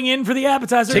going in for the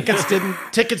appetizer.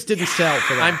 Tickets didn't sell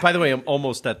for that. By the way, I'm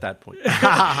almost at that point.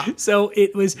 So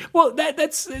it was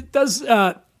it does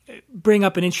bring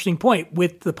up an interesting point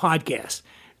with the podcast.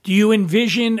 Do you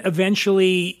envision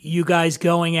eventually you guys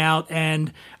going out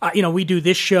and we do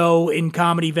this show in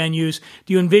comedy venues?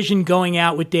 Do you envision going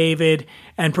out with David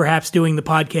and perhaps doing the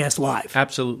podcast live?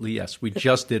 Absolutely, yes. We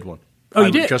just did one. Oh, you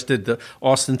I did? just did the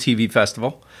Austin TV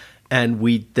Festival, and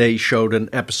they showed an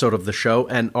episode of the show,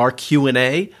 and our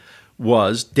Q&A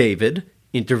was David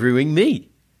interviewing me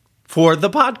for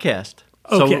the podcast.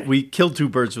 Okay. So we killed two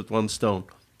birds with one stone.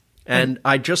 And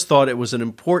I just thought it was an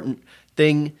important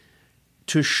thing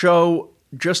to show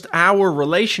just our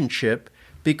relationship,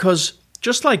 because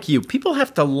just like you, people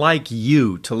have to like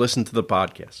you to listen to the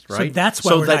podcast, right? that's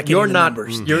why we're not getting you're the not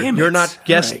numbers. you're, Damn you're it. not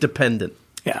guest All right. dependent,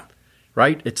 Yeah.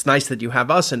 right? It's nice that you have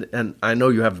us, and I know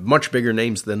you have much bigger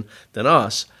names than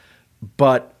us,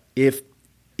 but if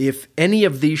any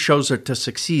of these shows are to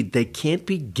succeed, they can't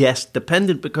be guest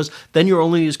dependent, because then you're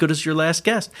only as good as your last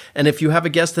guest. And if you have a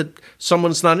guest that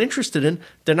someone's not interested in,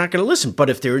 they're not going to listen. But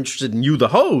if they're interested in you, the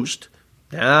host,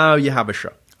 now you have a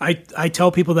show. I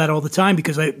tell people that all the time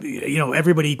because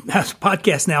everybody has a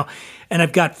podcast now, and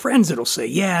I've got friends that'll say,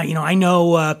 I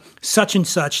know such and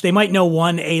such. They might know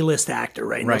one A-list actor,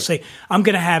 right? And they'll Right. say, I'm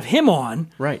going to have him on,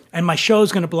 Right. and my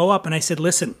show's going to blow up. And I said,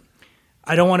 listen,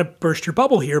 I don't want to burst your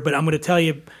bubble here, but I'm going to tell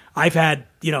you, I've had,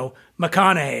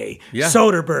 McConaughey, Yeah.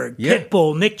 Soderbergh, Yeah.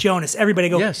 Pitbull, Nick Jonas, everybody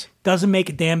go, Yes. doesn't make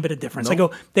a damn bit of difference. I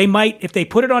Nope. go, they might, if they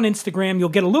put it on Instagram, you'll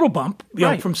get a little bump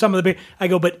Right. from some of the big, I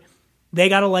go, but they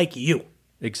got to like you.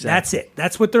 Exactly. That's it.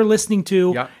 That's what they're listening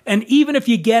to. Yeah. And even if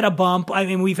you get a bump, I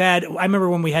mean, I remember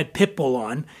when we had Pitbull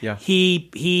on, Yeah.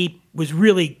 he was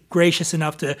really gracious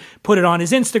enough to put it on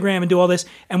his Instagram and do all this.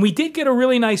 And we did get a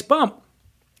really nice bump.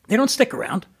 They don't stick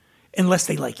around unless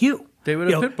they like you. They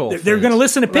would have Pitbull They're going to fans.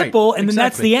 listen to Right, Pitbull, and then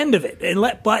that's exactly. the end of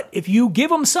it. But if you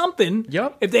give them something,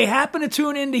 Yep. if they happen to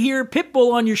tune in to hear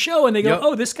Pitbull on your show and they go, Yep.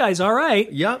 oh, this guy's all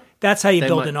right, Yep. that's how you They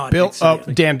build might- an Bill,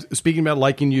 audience. Dan, speaking about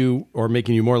liking you or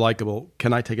making you more likable,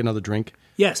 can I take another drink?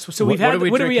 Yes. So What- we've had, what are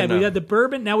we what do we drinking have? We now? had the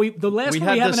bourbon. Now the last We one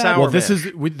had we the haven't sour had. Well, mash. this is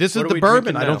What the are we bourbon.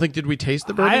 drinking I don't now? think, did we taste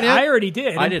the bourbon yet? I already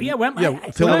did. I didn't. Yeah,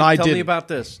 Phil and I Tell did. me about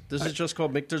this. This is just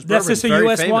called Michter's That's Bourbon. just a Very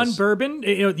US one famous. bourbon.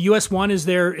 The US one is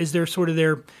their sort of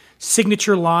their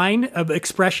signature line of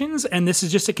expressions, and this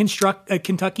is just a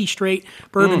Kentucky straight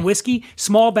bourbon whiskey,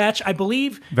 small batch. I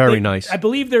believe. Very nice. I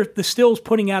believe the still's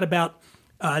putting out about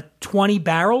 20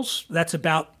 barrels. That's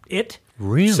about it.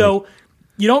 Really? So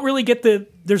you don't really get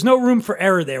there's no room for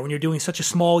error there when you're doing such a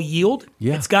small yield.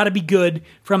 Yeah. It's got to be good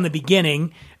from the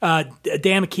beginning. Dan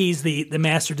McKee's the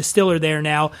master distiller there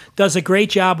now, does a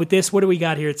great job with this. What do we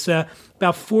got here? It's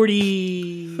about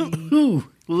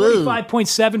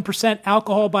 45.7%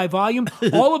 alcohol by volume.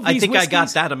 All of I these think whiskeys, I got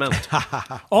that amount.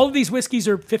 all of these whiskeys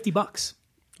are $50.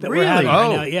 That we're Really? having right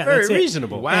Oh, now. Yeah, very that's it.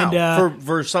 reasonable. Wow. And,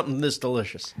 for something this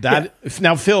delicious.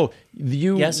 Now, Phil,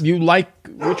 you Yes? you like,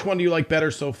 which one do you like better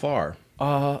so far?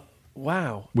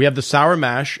 Wow. We have the sour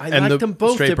mash I and like the them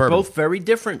both. straight They're bourbon. both very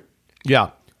different. Yeah,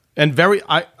 and very.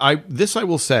 This I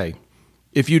will say,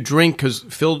 if you drink, because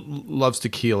Phil loves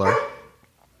tequila.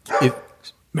 If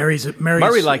Mary's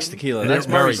Murray likes tequila. That's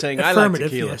Murray. Murray saying, I like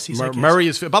affirmative. tequila. Yes, he's like, yes. Murray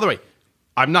is. By the way,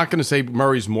 I'm not going to say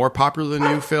Murray's more popular than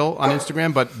you, Phil, on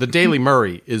Instagram, but the Daily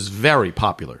Murray is very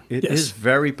popular. It is Yes.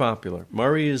 very popular.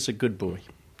 Murray is a good boy.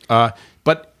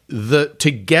 But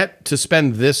to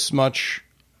spend this much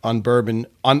on bourbon,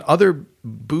 on other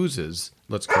boozes,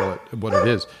 let's call it what it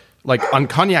is, like on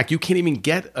cognac, you can't even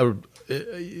get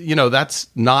that's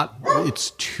not.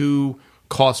 It's too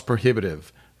cost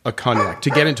prohibitive a cognac to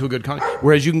get into a good cognac.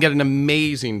 Whereas you can get an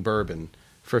amazing bourbon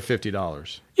for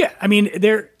 $50. Yeah, I mean,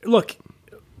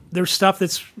 there's stuff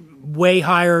that's way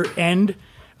higher end,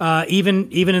 even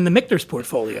in the Michter's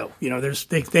portfolio.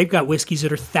 They've got whiskeys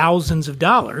that are thousands of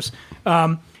dollars,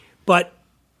 but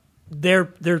their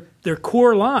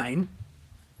core line,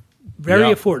 Very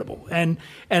Yeah. affordable, and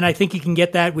I think you can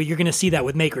get that. You're going to see that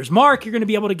with Maker's Mark. You're going to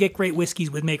be able to get great whiskeys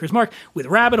with Maker's Mark, with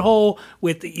Rabbit Hole,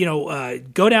 with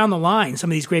go down the line. Some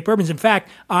of these great bourbons. In fact,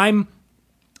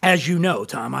 as you know,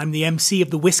 Tom, I'm the MC of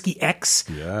the Whiskey X,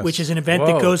 which is an event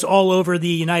that goes all over the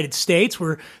United States.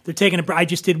 Where they're taking I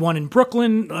just did one in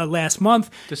Brooklyn last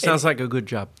month. This sounds like a good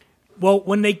job. Well,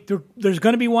 when there's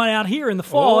going to be one out here in the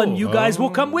fall, and you guys will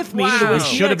come with me to the We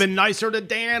Whiskey should have X. been nicer to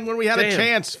Dan when we had a Dan.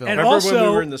 chance, Phil. And Remember also- when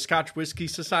we were in the Scotch Whiskey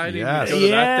Society? Yes. We'd go to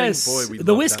that thing? Yes, Boy, we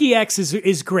the loved Whiskey X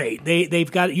is great.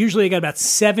 They've got usually about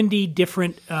 70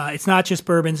 different. It's not just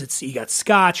bourbons. You got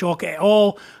Scotch,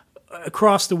 all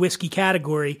across the whiskey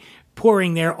category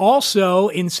pouring there. Also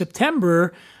in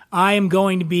September, I am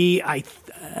going to be. I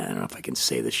don't know if I can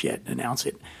say this yet. Announce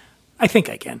it. I think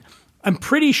I can. I'm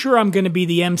pretty sure I'm going to be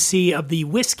the MC of the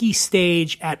whiskey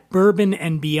stage at Bourbon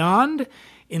and Beyond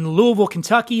in Louisville,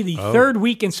 Kentucky, the third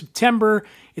week in September.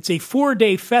 It's a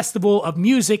 4-day festival of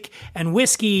music and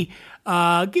whiskey.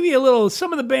 Give you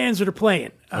some of the bands that are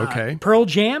playing. Okay. Pearl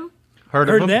Jam.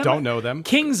 Heard of them? Don't know them.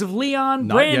 Kings of Leon,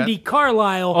 Not Brandy yet.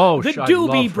 Carlisle, Oh, the I love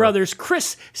Doobie her. Brothers,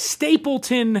 Chris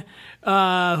Stapleton.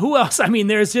 Who else? I mean,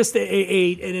 there's just an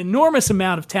enormous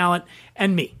amount of talent,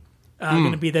 and me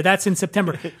going to be there. That's in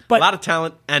September. But A lot of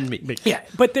talent and me. yeah,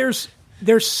 but there's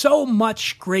so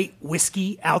much great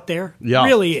whiskey out there. Yeah.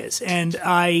 Really is. And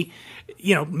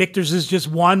Michter's is just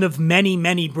one of many,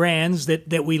 many brands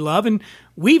that we love. And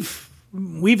we've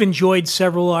enjoyed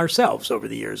several ourselves over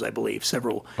the years, I believe,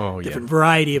 several different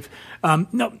variety of.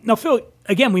 Now, Phil,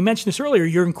 again, we mentioned this earlier.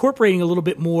 You're incorporating a little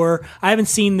bit more. I haven't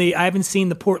seen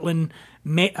the Portland,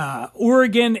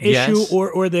 Oregon issue Yes.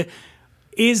 or the.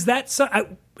 Is that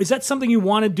something you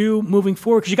want to do moving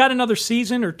forward? Because you got another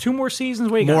season or 2 more seasons.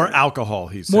 What you got? More alcohol,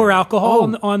 he said. More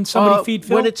alcohol on somebody feed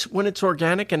Phil? when it's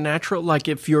organic and natural, like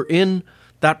if you're in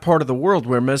that part of the world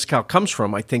where mezcal comes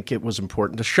from, I think it was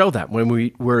important to show that. When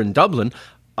we were in Dublin,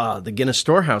 the Guinness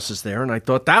Storehouse is there, and I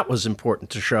thought that was important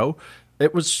to show.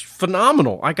 It was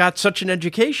phenomenal. I got such an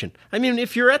education. I mean,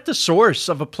 if you're at the source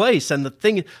of a place and the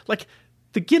thing, like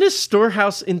the Guinness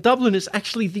Storehouse in Dublin is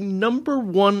actually the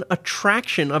 #1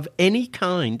 attraction of any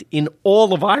kind in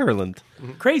all of Ireland.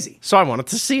 Crazy. So I wanted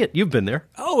to see it. You've been there.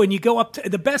 Oh, and you go up to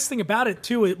the best thing about it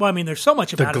too is, well, I mean, there's so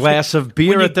much about it. glass of beer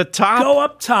When you at the top. Go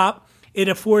up top. It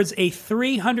affords a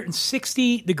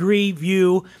 360-degree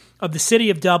view of the city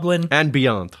of Dublin. And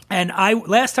beyond. And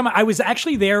last time I was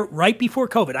actually there right before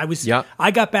COVID. Yeah.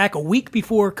 I got back a week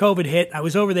before COVID hit. I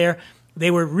was over there. They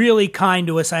were really kind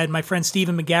to us. I had my friend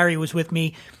Stephen McGarry was with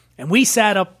me, and we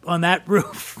sat up on that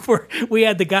roof. We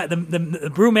had the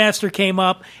brewmaster came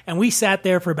up, and we sat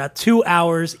there for about 2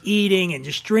 hours eating and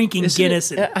just drinking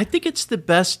Guinness. I think it's the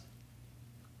best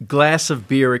glass of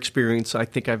beer experience I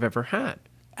think I've ever had.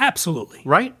 Absolutely.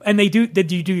 Right? And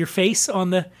did you do your face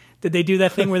on the, did they do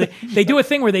that thing where they do a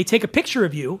thing where they take a picture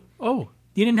of you? Oh.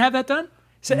 You didn't have that done?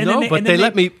 So, and No, then but and then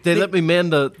they let me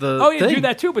man the Oh, yeah, thing. do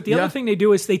that too. But the Yeah. other thing they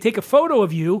do is they take a photo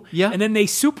of you, Yeah. and then they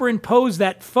superimpose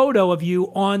that photo of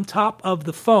you on top of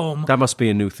the foam. That must be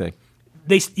a new thing.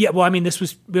 Well, I mean, this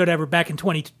was whatever back in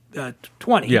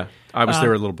 2020. Yeah. I was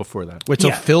there a little before that. Wait, so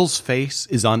Yeah. Phil's face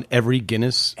is on every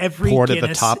Guinness Every poured at the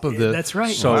Guinness, top of the. That's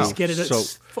right. So, Just get it.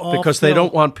 It's all because they Phil.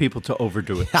 don't want people to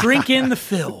overdo it. Drink in the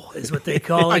Phil is what they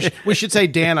call it. We should say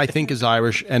Dan, I think, is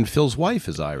Irish, and Phil's wife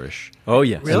is Irish. Oh,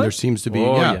 yes. And there seems to be.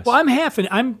 Oh, yeah. yes. Well, I'm half, and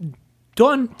I'm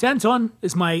Dunn. Dunn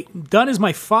is my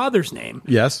father's name.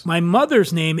 Yes. My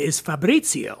mother's name is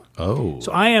Fabrizio. Oh.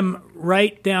 So I am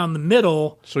right down the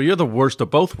middle. So you're the worst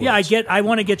of both worlds. Yeah, I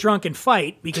want to get drunk and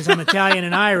fight because I'm Italian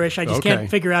and Irish. I just Okay. can't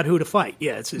figure out who to fight.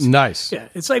 Yeah, it's just, Nice. Yeah,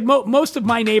 it's like most of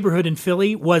my neighborhood in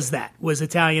Philly was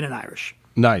Italian and Irish.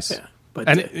 Nice. but,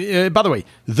 and by the way,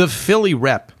 the Philly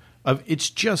rep of it's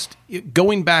just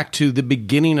going back to the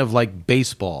beginning of like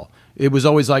baseball. It was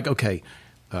always like, okay,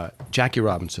 Jackie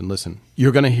Robinson, listen,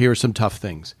 you're going to hear some tough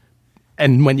things,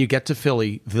 and when you get to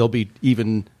Philly, they'll be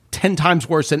even 10 times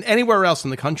worse than anywhere else in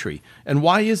the country. And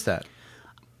why is that?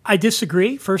 I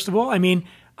disagree. First of all, I mean,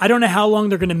 I don't know how long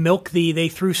they're going to milk they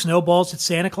threw snowballs at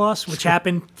Santa Claus, which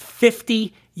happened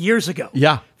 50 years ago.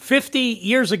 Yeah. 50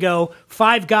 years ago,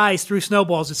 5 guys threw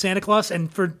snowballs at Santa Claus,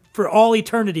 and for all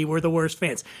eternity, we're the worst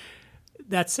fans.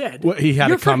 That said, Well, he had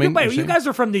you're it coming, Wait, you're you saying? guys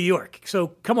are from New York,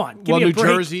 so come on. Give Well, me a New break.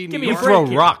 Jersey, give New me a York. break Throw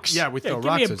here. rocks. Yeah, we throw Give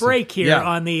rocks. me a break here Yeah.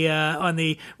 on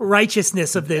the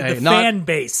righteousness of the Hey, fan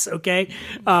base. Okay,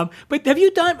 but have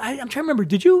you done? I'm trying to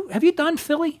remember. Have you done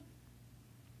Philly?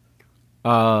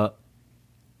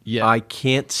 Yeah. I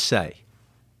can't say.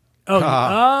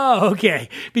 Oh, okay.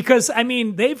 Because I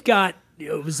mean, they've got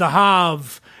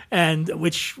Zahav, and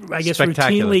which I guess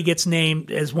Spectacular. routinely gets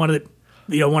named as one of the.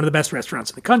 one of the best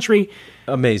restaurants in the country.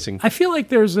 Amazing. I feel like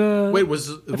there's a Wait,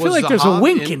 I feel like there's a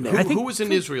wink in there. I think who was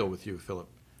in Israel with you, Philip?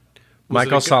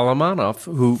 Michael Solomonov,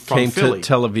 who From came Philly. to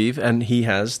Tel Aviv, and he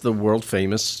has the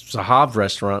world-famous Zahav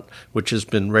restaurant, which has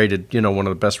been rated, one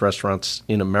of the best restaurants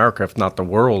in America, if not the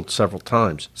world, several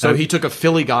times. So he took a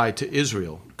Philly guy to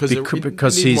Israel because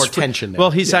he's more tension there.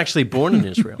 Well, he's actually born in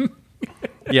Israel.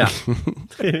 Yeah. How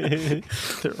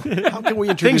can we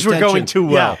introduce Things were tension? going too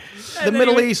well. Yeah. The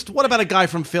Middle East. What about a guy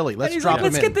from Philly? Let's he's drop like, him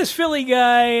let's in. get this Philly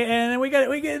guy, and then we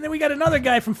got another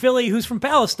guy from Philly who's from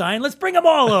Palestine. Let's bring them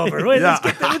all over.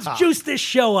 Let's juice this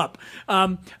show up.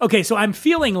 Okay, so I'm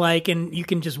feeling like, and you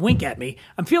can just wink at me,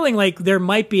 I'm feeling like there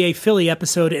might be a Philly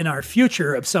episode in our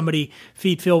future of Somebody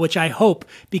Feed Phil, which I hope,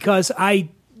 because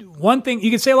one thing, you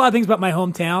can say a lot of things about my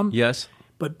hometown. Yes.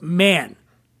 But man,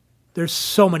 there's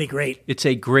so many great. It's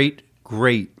a great,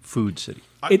 great food city.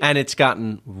 And it's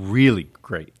gotten really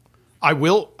great. I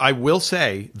will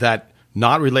say that,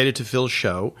 not related to Phil's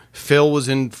show, Phil was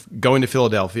going to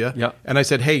Philadelphia. Yeah. And I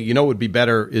said, hey, what would be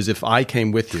better is if I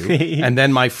came with you. And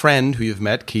then my friend who you've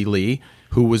met, Key Lee,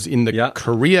 who was in the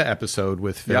Korea episode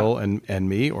with Phil and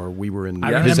me, or we were in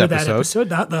I his remember episode.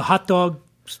 that episode, the hot dog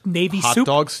Navy Hot soup.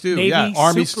 dog stew, Navy yeah.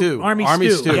 Army soup, stew. Army Army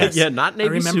stew. stew. Yes. Yeah, not Navy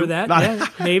I remember soup. that. Yeah.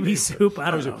 Navy soup.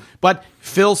 I don't know. But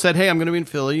Phil said, hey, I'm going to be in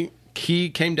Philly. Key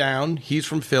came down. He's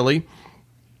from Philly.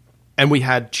 And we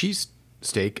had cheese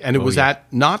steak, and it was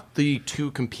at not the two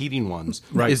competing ones.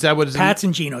 Right. Is that what it's Pat's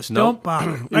and Geno's. Don't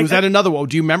bother. It was at another one.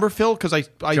 Do you remember, Phil? Because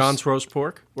I John's roast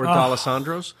pork or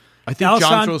D'Alessandro's? I think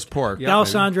John's roast pork.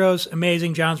 D'Alessandro's,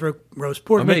 amazing. John's roast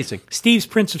pork. Amazing. Steve's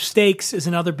Prince of Steaks is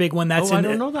another big one. That's I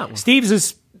don't know that one. Steve's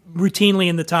is routinely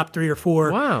in the top 3 or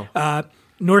 4. Wow.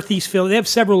 Northeast Philly. They have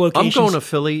several locations. I'm going to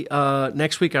Philly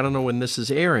next week. I don't know when this is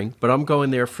airing, but I'm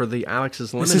going there for the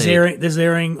Alex's Lemonade. This is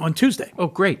airing on Tuesday. Oh,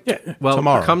 great. Yeah. Well,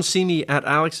 Tomorrow. come see me at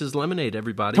Alex's Lemonade,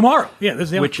 everybody. Tomorrow. Yeah,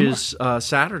 this is which tomorrow. is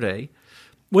Saturday.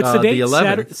 What's the date? The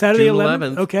 11th. Saturday June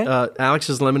 11th. Okay.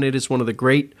 Alex's Lemonade is one of the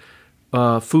great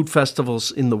food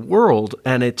festivals in the world,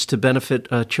 and it's to benefit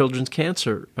Children's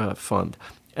Cancer Fund.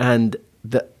 And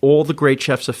all the great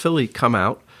chefs of Philly come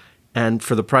out, and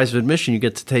for the price of admission, you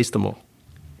get to taste them all.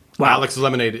 Wow. Alex's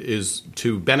Lemonade is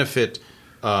to benefit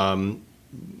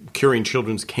curing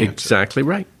children's cancer. Exactly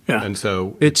right. Yeah. And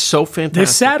so It's so fantastic.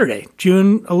 This Saturday,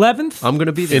 June 11th. I'm going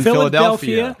to be there. In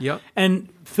Philadelphia. Yep. And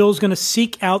Phil's going to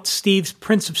seek out Steve's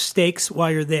Prince of Steaks while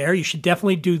you're there. You should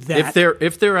definitely do that.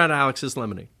 If they're at Alex's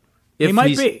Lemonade. They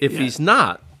might be. If Yeah. he's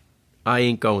not, I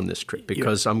ain't going this trip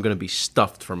because I'm going to be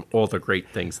stuffed from all the great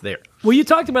things there. Well, you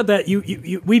talked about that.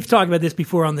 We've talked about this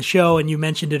before on the show, and you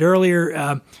mentioned it earlier.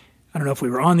 I don't know if we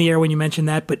were on the air when you mentioned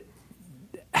that, but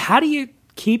how do you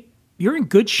you're in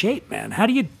good shape, man. How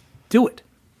do you do it?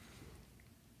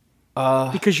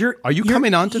 Because you're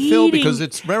coming on to Phil? Because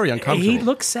it's very uncomfortable. He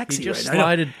looks sexy. He just right now.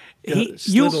 I know. slid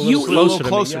You a little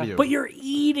closer to me. but you're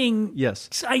eating.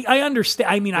 Yes. I understand.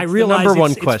 I mean, I the realize number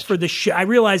one it's question. for the show. I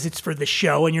realize it's for the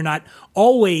show, and you're not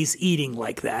always eating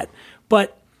like that.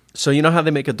 But So you know how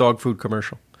they make a dog food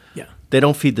commercial? yeah, They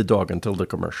don't feed the dog until the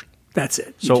commercial. that's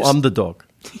it. So I'm the dog.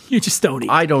 You just don't eat.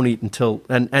 I don't eat until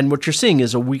and what you're seeing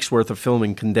is a week's worth of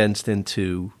filming condensed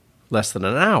into less than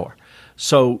an hour.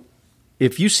 So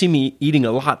if you see me eating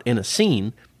a lot in a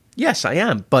scene, yes, I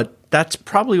am, but that's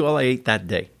probably all I ate that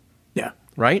day, yeah.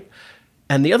 right?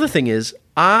 And the other thing is,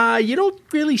 you don't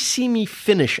really see me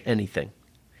finish anything.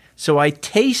 So I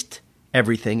taste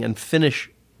everything and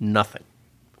finish nothing.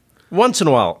 Once in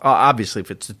a while, obviously, if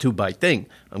it's a 2-bite thing,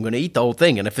 I'm going to eat the whole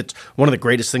thing. And if it's one of the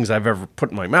greatest things I've ever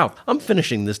put in my mouth, I'm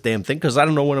finishing this damn thing because I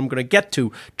don't know when I'm going to get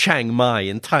to Chiang Mai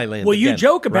in Thailand. Well, you again,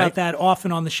 joke about right? that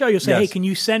often on the show. You'll say, Yes. "Hey, can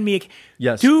you send me?"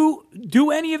 Yes.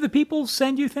 Do any of the people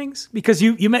send you things? Because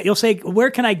you'll say, "Where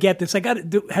can I get this?"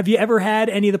 Have you ever had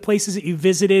any of the places that you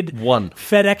visited? One.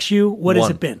 FedEx you. What has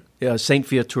it been? Saint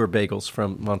Viateur Bagels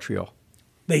from Montreal.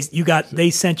 They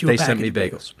sent you. A They sent package me of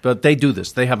bagels. But they do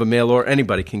this. They have a mail order.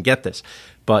 Anybody can get this.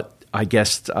 But I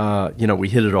guess, we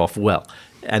hit it off well.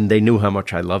 And they knew how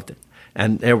much I loved it.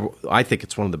 And I think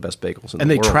it's one of the best bagels in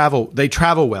the world. They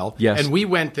travel well. Yes. And we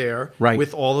went there Right.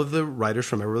 with all of the writers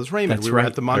from Everyone's Raymond. That's we were right.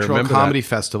 at the I Montreal remember Comedy that.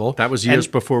 Festival. That was years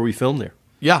And- before we filmed there.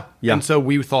 Yeah. Yeah. And so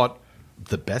we thought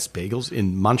the best bagels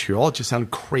in Montreal. It just sounded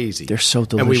crazy. They're so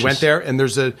And we delicious. went there, and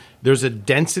there's a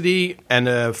density and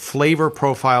a flavor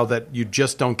profile that you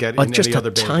just don't get in Just any a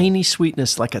other bagel. tiny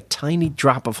sweetness, like a tiny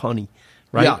drop of honey,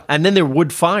 right? Yeah. And then they're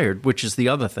wood-fired, which is the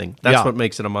other thing. That's Yeah. what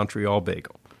makes it a Montreal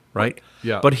bagel, right?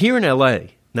 Yeah. But here in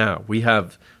L.A., now, we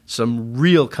have some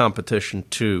real competition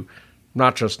to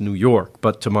not just New York,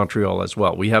 but to Montreal as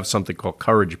well. We have something called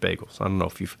Courage Bagels. I don't know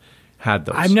if you've had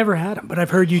those. I've never had them, but I've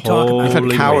heard you talk about I've them. had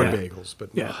Holy coward man. bagels, but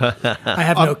Yeah. I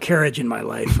have no courage in my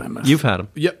life. You've had them.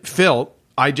 Yeah, Phil,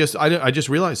 I just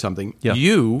realized something. Yeah.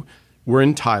 You were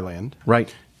in Thailand.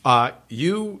 Right.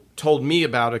 You told me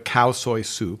about a cow soy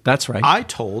soup. That's right. I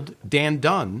told Dan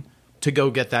Dunn to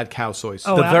go get that cow soy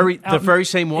soup. The out very- in- the out in- very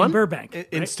same one? in Burbank,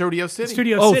 in right? Studio City.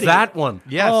 Studio Oh, City. that one.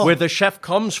 Yes. Where the chef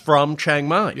comes from, Chiang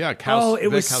Mai. Yeah, cow Oh, it the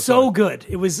was cow so soy. good.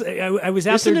 It was. I was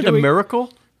out Isn't there it a doing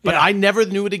miracle? But Yeah. I never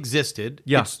knew it existed.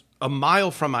 Yeah. It's a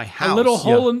mile from my house. a little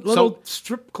hole in little So,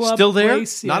 strip club. Still there?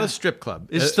 Place. not Yeah. a strip club.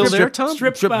 Is it A still there, strip- Tom?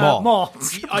 Strip mall. mall.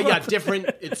 Oh, yeah, different.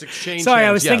 It's exchange. Sorry, I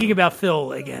hands, was yeah. thinking about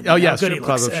Phil again. Oh, yeah, How good he strip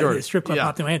club, looks. I'm sure. The strip club Yeah.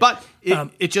 popped in my head. But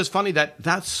it's just funny that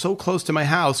that's so close to my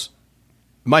house.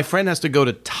 My friend has to go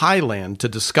to Thailand to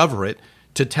discover it,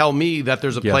 to tell me that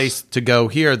there's a Yes. place to go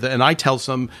here, and I tell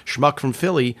some schmuck from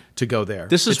Philly to go there.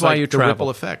 This is It's why like you the travel. ripple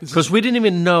effect. Because we didn't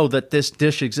even know that this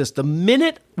dish exists. The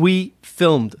minute we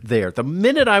filmed there, the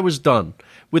minute I was done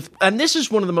with, and this is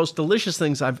one of the most delicious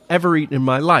things I've ever eaten in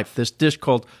my life, this dish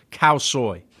called cow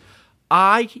soy.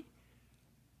 I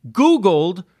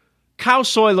Googled cow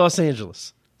soy Los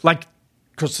Angeles. Like,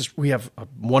 because we have a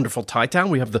wonderful Thai town.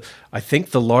 We have I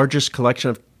think the largest collection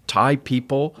of Thai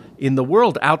people in the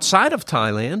world outside of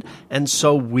Thailand. And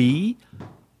so we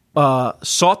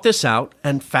sought this out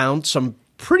and found some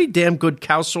pretty damn good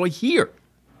cow soy here.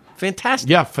 Fantastic.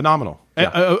 Yeah, phenomenal.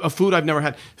 Yeah. A food I've never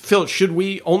had. Phil, should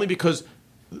we, only because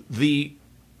the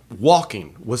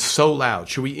walking was so loud,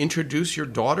 should we introduce your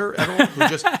daughter at all, who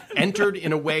just entered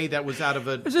in a way that was out of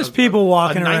a... There's just people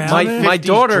walking around. My 1950s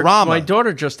daughter, drama. my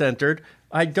daughter just entered.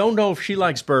 I don't know if she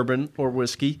likes bourbon or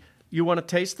whiskey. You want to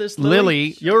taste this,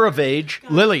 Lily? You're of age.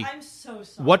 Lily, I'm so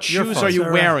sorry. what shoes are you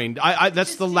Sorry. wearing?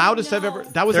 That's the loudest I've ever...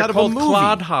 That was They're out of called a movie.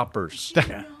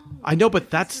 clodhoppers. I know, but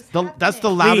that's the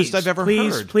loudest I've ever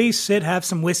heard. Please sit, have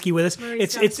some whiskey with us.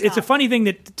 It's a funny thing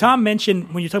that Tom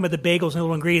mentioned when you're talking about the bagels and the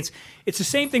little ingredients. It's the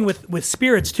same thing with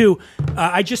spirits too.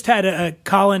 I just had a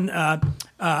Colin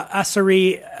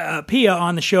Asari Pia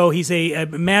on the show. He's a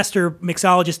master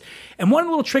mixologist, and one of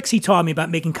the little tricks he taught me about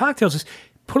making cocktails is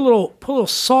put a little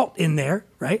salt in there,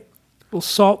 right? A little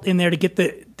salt in there to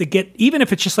get even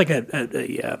if it's just like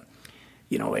a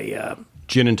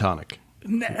Gin and tonic.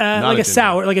 like a a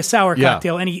gin sour Yeah.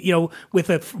 cocktail, with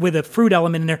a fruit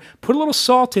element in there. Put a little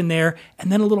salt in there,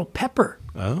 and then a little pepper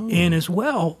in as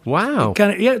well. Wow.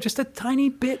 Just a tiny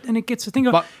bit, and it gets the thing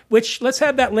going. But- Which let's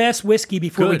have that last whiskey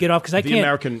before we Good. get off because I The can't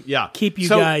American- yeah. keep you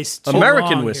So, guys too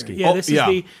American long whiskey. Here. Yeah, Oh, this yeah.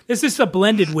 is this is a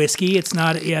blended whiskey. It's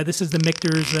not. Yeah, this is the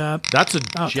Michter's. That's a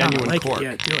Tom, genuine I like cork. it.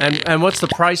 Yeah, do it. And what's the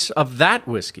price of that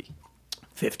whiskey?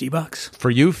 $50. For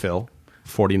you, Phil,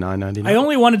 $49.99. I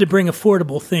only wanted to bring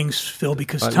affordable things, Phil,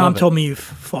 because Tom love it. told me you've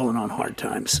fallen on hard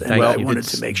times, and Thank I you. wanted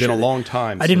It's to make been sure a that long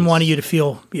time I didn't since- want you to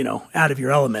feel, out of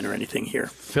your element or anything here.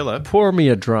 Philip. Pour me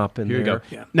a drop in Here you there. go.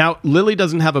 Yeah. Now, Lily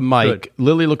doesn't have a mic. Good.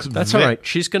 Lily looks... That's all right.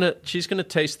 She's gonna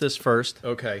taste this first.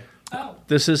 Okay.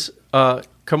 This is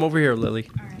come over here, Lily.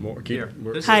 Here.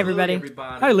 This Hi, is everybody. Lily,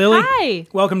 Hi, Lily. Hi.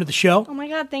 Welcome to the show. Oh my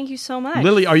God, thank you so much.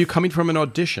 Lily, are you coming from an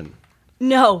audition?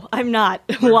 No, I'm not.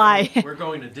 Why? We're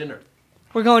going to dinner.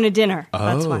 We're going to dinner.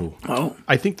 That's why. Oh,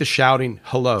 I think the shouting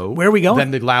hello. where are we going?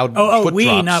 Then the loud foot we,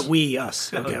 drops. not we,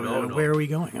 us. Okay, no. where are we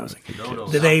going? I was like, No,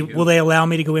 will they allow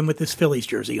me to go in with this Phillies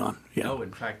jersey on? Yeah. No,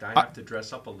 in fact, I have to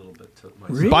dress up a little bit to myself.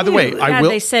 Really? By the way, I Yeah, will...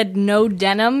 they said no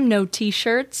denim, no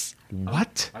T-shirts.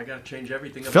 What? I got to change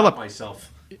everything Philip. about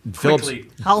myself. Philip's-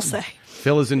 Quickly. I'll say.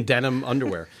 Phil is in denim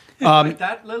underwear. Like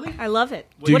that, Lily? I love it.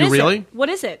 Do What you is really? It? What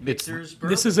is it? Michter's bourbon.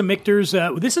 This is a Michter's.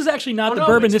 This is actually not Oh, the no,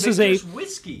 bourbon. it's This is a Michter's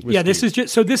whiskey. Yeah, this is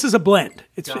just so. This is a blend.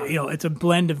 It's Got it. it's a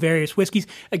blend of various whiskeys.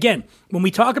 Again, when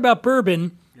we talk about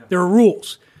bourbon, there are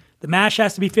rules. The mash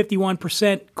has to be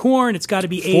 51% corn. It's got to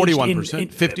be aged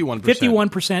 41%, 51%.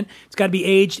 51%. It's got to be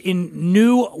aged in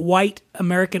new white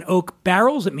American oak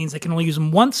barrels. It means they can only use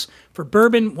them once for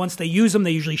bourbon. Once they use them,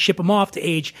 they usually ship them off to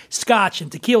age Scotch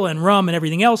and tequila and rum and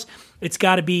everything else. It's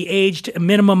got to be aged a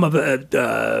minimum of 3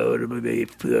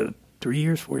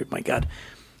 years, 4 years. My God,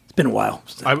 it's been a while.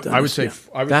 since I've done I would this, say... yeah.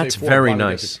 I would That's say very 4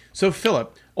 nice. So,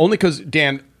 Philip, only because,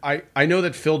 Dan, I know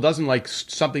that Phil doesn't like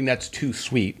something that's too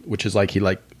sweet, which is like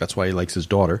that's why he likes his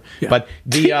daughter. Yeah. But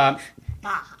the...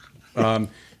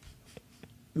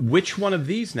 which one of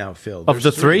these now, Phil? Of the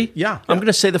There's three? Yeah. I'm going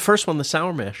to say the first one, the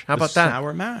sour mash. How The about that?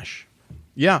 sour mash.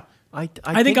 Yeah. I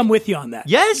I think I'm with you on that.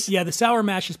 Yes? Yeah, the sour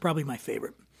mash is probably my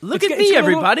favorite. Look It's at got- it's me, got a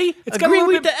little- everybody. it's got a Agree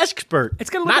little with bit- the expert. It's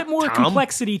got a little Not bit more Tom.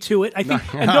 complexity to it, I think.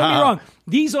 And don't get me wrong,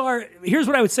 these are. Here's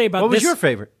what I would say about What was this. your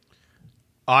favorite?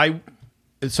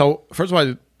 So, first of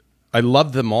all, I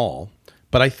love them all,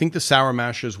 but I think the sour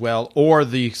mash as well, or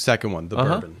the second one, the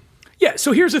bourbon. Yeah,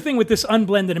 so here's the thing with this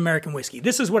unblended American whiskey.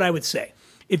 This is what I would say.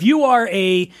 If you are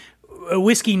a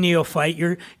whiskey neophyte,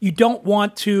 you don't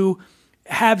want to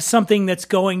have something that's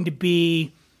going to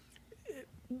be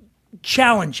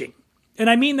challenging. And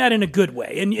I mean that in a good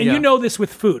way. And you know this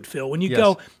with food, Phil. When you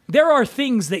go, there are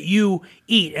things that you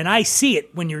eat, and I see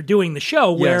it when you're doing the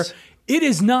show, where it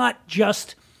is not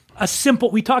just a simple,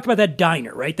 we talked about that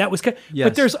diner, right? That was,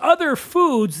 but there's other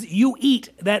foods you eat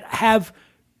that have,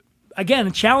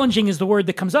 again, challenging is the word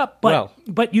that comes up,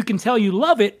 but you can tell you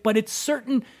love it, but it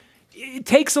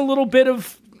takes a little bit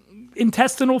of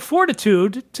intestinal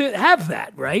fortitude to have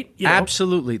that, right? You know?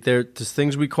 Absolutely. There's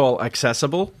things we call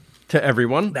accessible to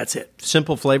everyone. That's it.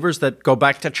 Simple flavors that go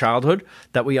back to childhood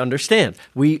that we understand.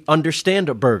 We understand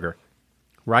a burger,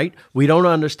 right? We don't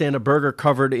understand a burger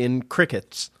covered in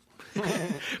crickets.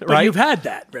 But you've had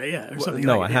that, right? Yeah, or something.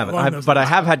 No, like I haven't. But I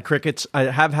have had crickets. I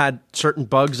have had certain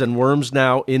bugs and worms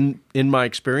now in my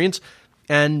experience.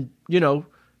 And,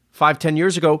 5-10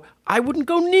 years ago, I wouldn't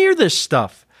go near this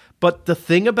stuff. But the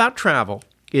thing about travel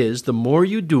is the more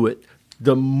you do it,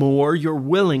 the more you're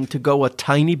willing to go a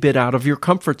tiny bit out of your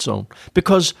comfort zone.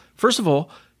 Because, first of all,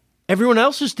 everyone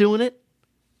else is doing it.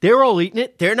 They're all eating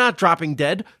it. They're not dropping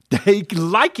dead. They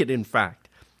like it, in fact.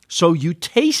 So you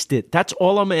taste it. That's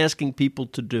all I'm asking people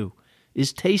to do,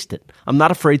 is taste it. I'm not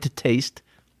afraid to taste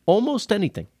almost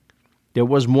anything. There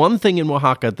was one thing in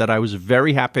Oaxaca that I was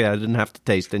very happy I didn't have to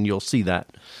taste, and you'll see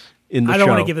that in the show. I don't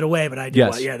want to give it away, but I do.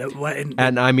 Yes.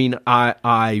 And I mean,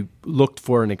 I looked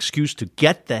for an excuse to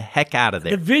get the heck out of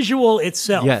there. The visual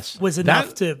itself was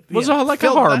enough to... was like a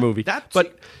horror movie.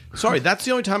 But sorry, that's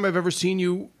the only time I've ever seen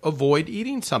you avoid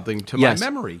eating something to my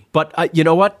memory. But you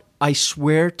know what? I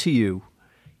swear to you,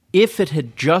 if it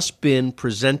had just been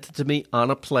presented to me on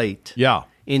a plate,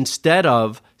 instead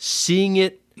of seeing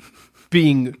it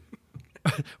being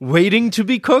waiting to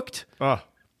be cooked,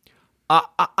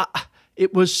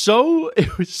 it was so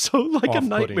like a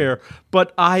nightmare.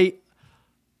 But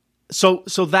so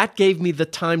that gave me the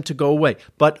time to go away.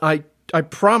 But I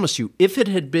promise you, if it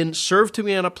had been served to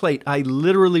me on a plate, I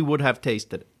literally would have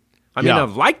tasted it. I mean,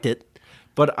 I've liked it.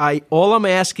 But all I'm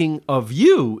asking of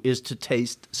you is to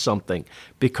taste something,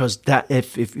 because that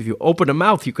if you open a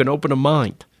mouth, you can open a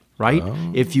mind, right?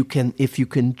 Oh. If you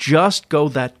can just go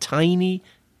that tiny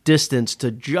distance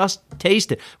to just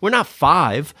taste it. We're not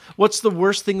 5. What's the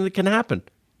worst thing that can happen?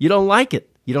 You don't like it.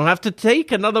 You don't have to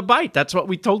take another bite. That's what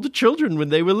we told the children when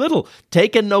they were little.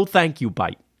 Take a no thank you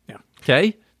bite. Yeah.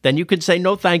 Okay? Then you can say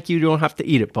no thank you. You don't have to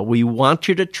eat it, but we want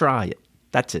you to try it.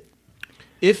 That's it.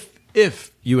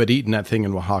 If you had eaten that thing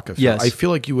in Oaxaca, Phil, I feel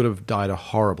like you would have died a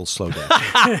horrible slow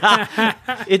death.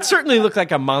 It certainly looked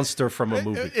like a monster from a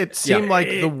movie. It seemed like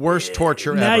the worst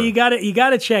torture ever. Now you got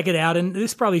to check it out, and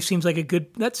this probably seems like a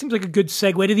good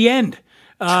segue to the end.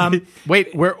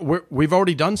 Wait, we've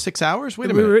already done 6 hours? Wait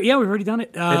a minute. We've already done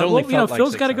it. Like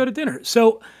Phil's got to go to dinner.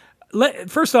 So,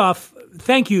 first off,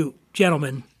 thank you,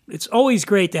 gentlemen. It's always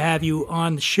great to have you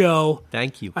on the show.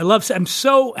 Thank you. I'm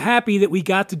so happy that we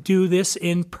got to do this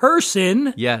in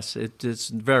person. Yes, it's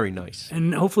very nice.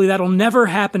 And hopefully that'll never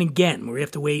happen again, where we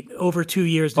have to wait over 2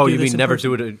 years to do this. Oh, you mean never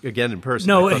person. do it again in person?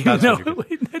 No,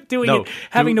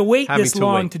 having to wait this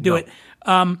long to do it.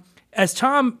 As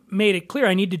Tom made it clear,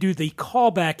 I need to do the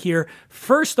callback here.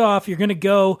 First off, you're going to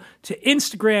go to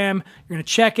Instagram. You're going to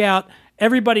check out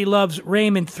Everybody Loves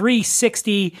Raymond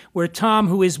 360, where Tom,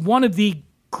 who is one of the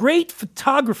great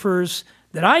photographers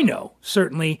that I know,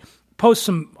 certainly posts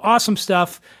some awesome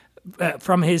stuff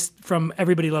from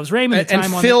Everybody Loves Raymond. And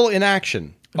Phil in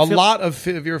action. If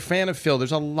you're a fan of Phil,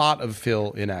 there's a lot of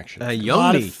Phil in action. A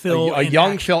young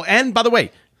Phil. And by the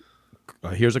way,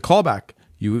 here's a callback.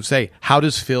 You say, how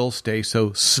does Phil stay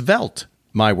so svelte?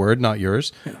 My word, not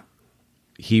yours. Yeah.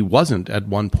 He wasn't at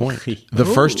one point. The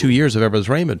first 2 years of Everett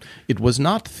Raymond, it was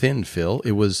not thin Phil.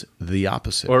 It was the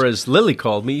opposite. Or as Lily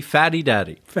called me, Fatty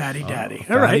Daddy. Fatty Daddy.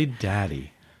 All right. Fatty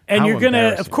Daddy. And you're going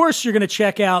to, of course, you're going to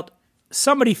check out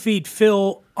Somebody Feed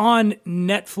Phil on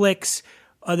Netflix.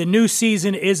 The new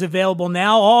season is available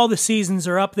now. All the seasons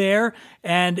are up there,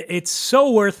 and it's so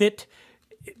worth it.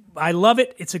 I love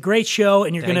it. It's a great show,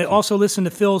 and you're going to also listen to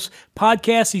Phil's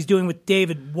podcast he's doing with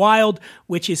David Wild,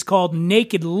 which is called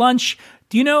Naked Lunch.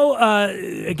 Do you know,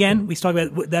 again, we talked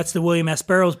about, that's the William S.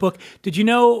 Burroughs book. Did you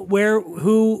know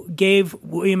who gave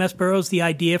William S. Burroughs the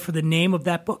idea for the name of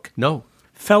that book? No.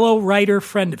 Fellow writer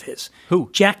friend of his. Who?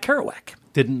 Jack Kerouac.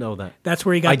 Didn't know that. That's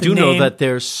where he got the name. I do know that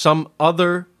there's some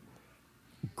other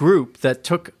group that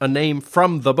took a name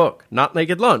from the book. Not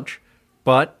Naked Lunch,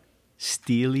 but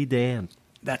Steely Dan.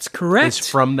 That's correct. It's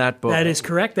from that book. That is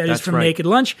correct. That's from Naked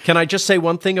Lunch. Can I just say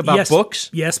one thing about books?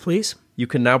 Yes, please. you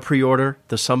can now pre-order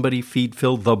the Somebody Feed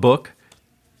Phil the book,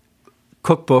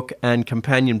 cookbook, and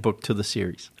companion book to the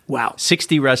series. Wow.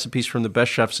 60 recipes from the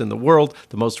best chefs in the world,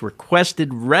 the most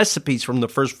requested recipes from the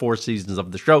first 4 seasons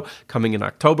of the show, coming in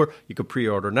October. You can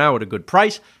pre-order now at a good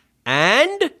price,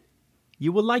 and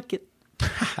you will like it.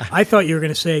 I thought you were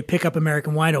going to say Pick Up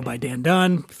American Wino by Dan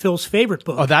Dunn, Phil's favorite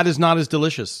book. Oh, that is not as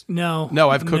delicious. No. No,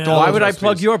 I've cooked No. all Why those would I recipes.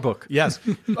 plug your book? Yes.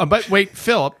 But wait,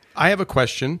 Philip, I have a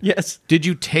question. Yes. Did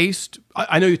you taste?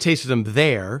 I know you tasted them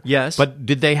there. Yes. But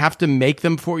did they have to make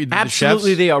them for you? Did Absolutely, the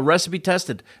chefs? they are recipe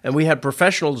tested, and we had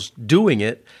professionals doing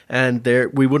it, and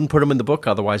we wouldn't put them in the book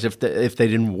otherwise if they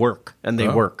didn't work, and they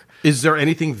work. Is there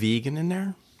anything vegan in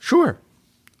there? Sure.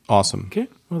 Awesome. Okay,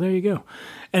 well, there you go.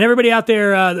 And everybody out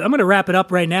there, I'm going to wrap it up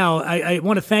right now. I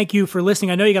want to thank you for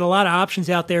listening. I know you got a lot of options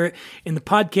out there in the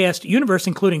podcast universe,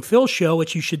 including Phil's show,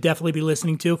 which you should definitely be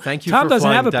listening to. Thank you Tom for doesn't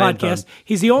flying have a Dan podcast. Dunn.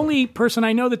 He's the only person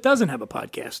I know that doesn't have a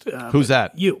podcast. Who's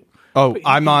that? You. Oh,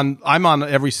 I'm on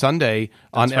every Sunday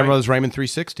on right. Everyone's Raymond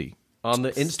 360. On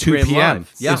the 2 Instagram p.m.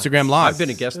 Live. Yeah. Instagram Live. I've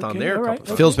been a guest on Okay, there all a right. couple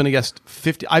times. Phil's been a guest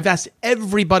 50. I've asked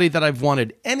everybody that I've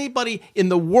wanted, anybody in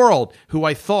the world who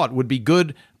I thought would be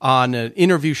good on an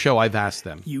interview show, I've asked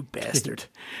them. You bastard.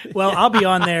 Well, I'll be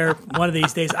on there one of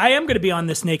these days. I am going to be on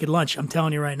this Naked Lunch. I'm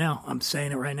telling you right now. I'm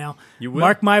saying it right now. You will?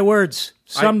 Mark my words.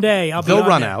 Someday I'll be They'll on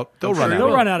run there. out. They'll sure run you out. They'll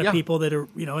will. run out of Yeah. people that are,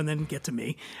 and then get to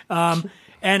me.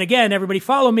 And again, everybody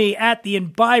follow me at The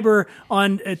Imbiber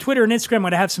on Twitter and Instagram. I'm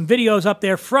going to have some videos up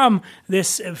there from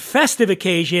this festive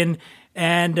occasion.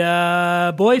 And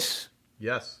boys,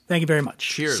 Yes. thank you very much.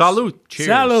 Cheers. Salute. Cheers.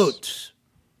 Salute.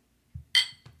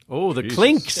 Oh, the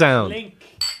clink sound. Link.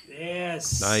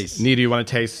 Yes. Nice. Nita, do you want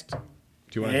to taste? Do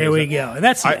you want to There taste we it? go. And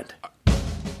that's the end.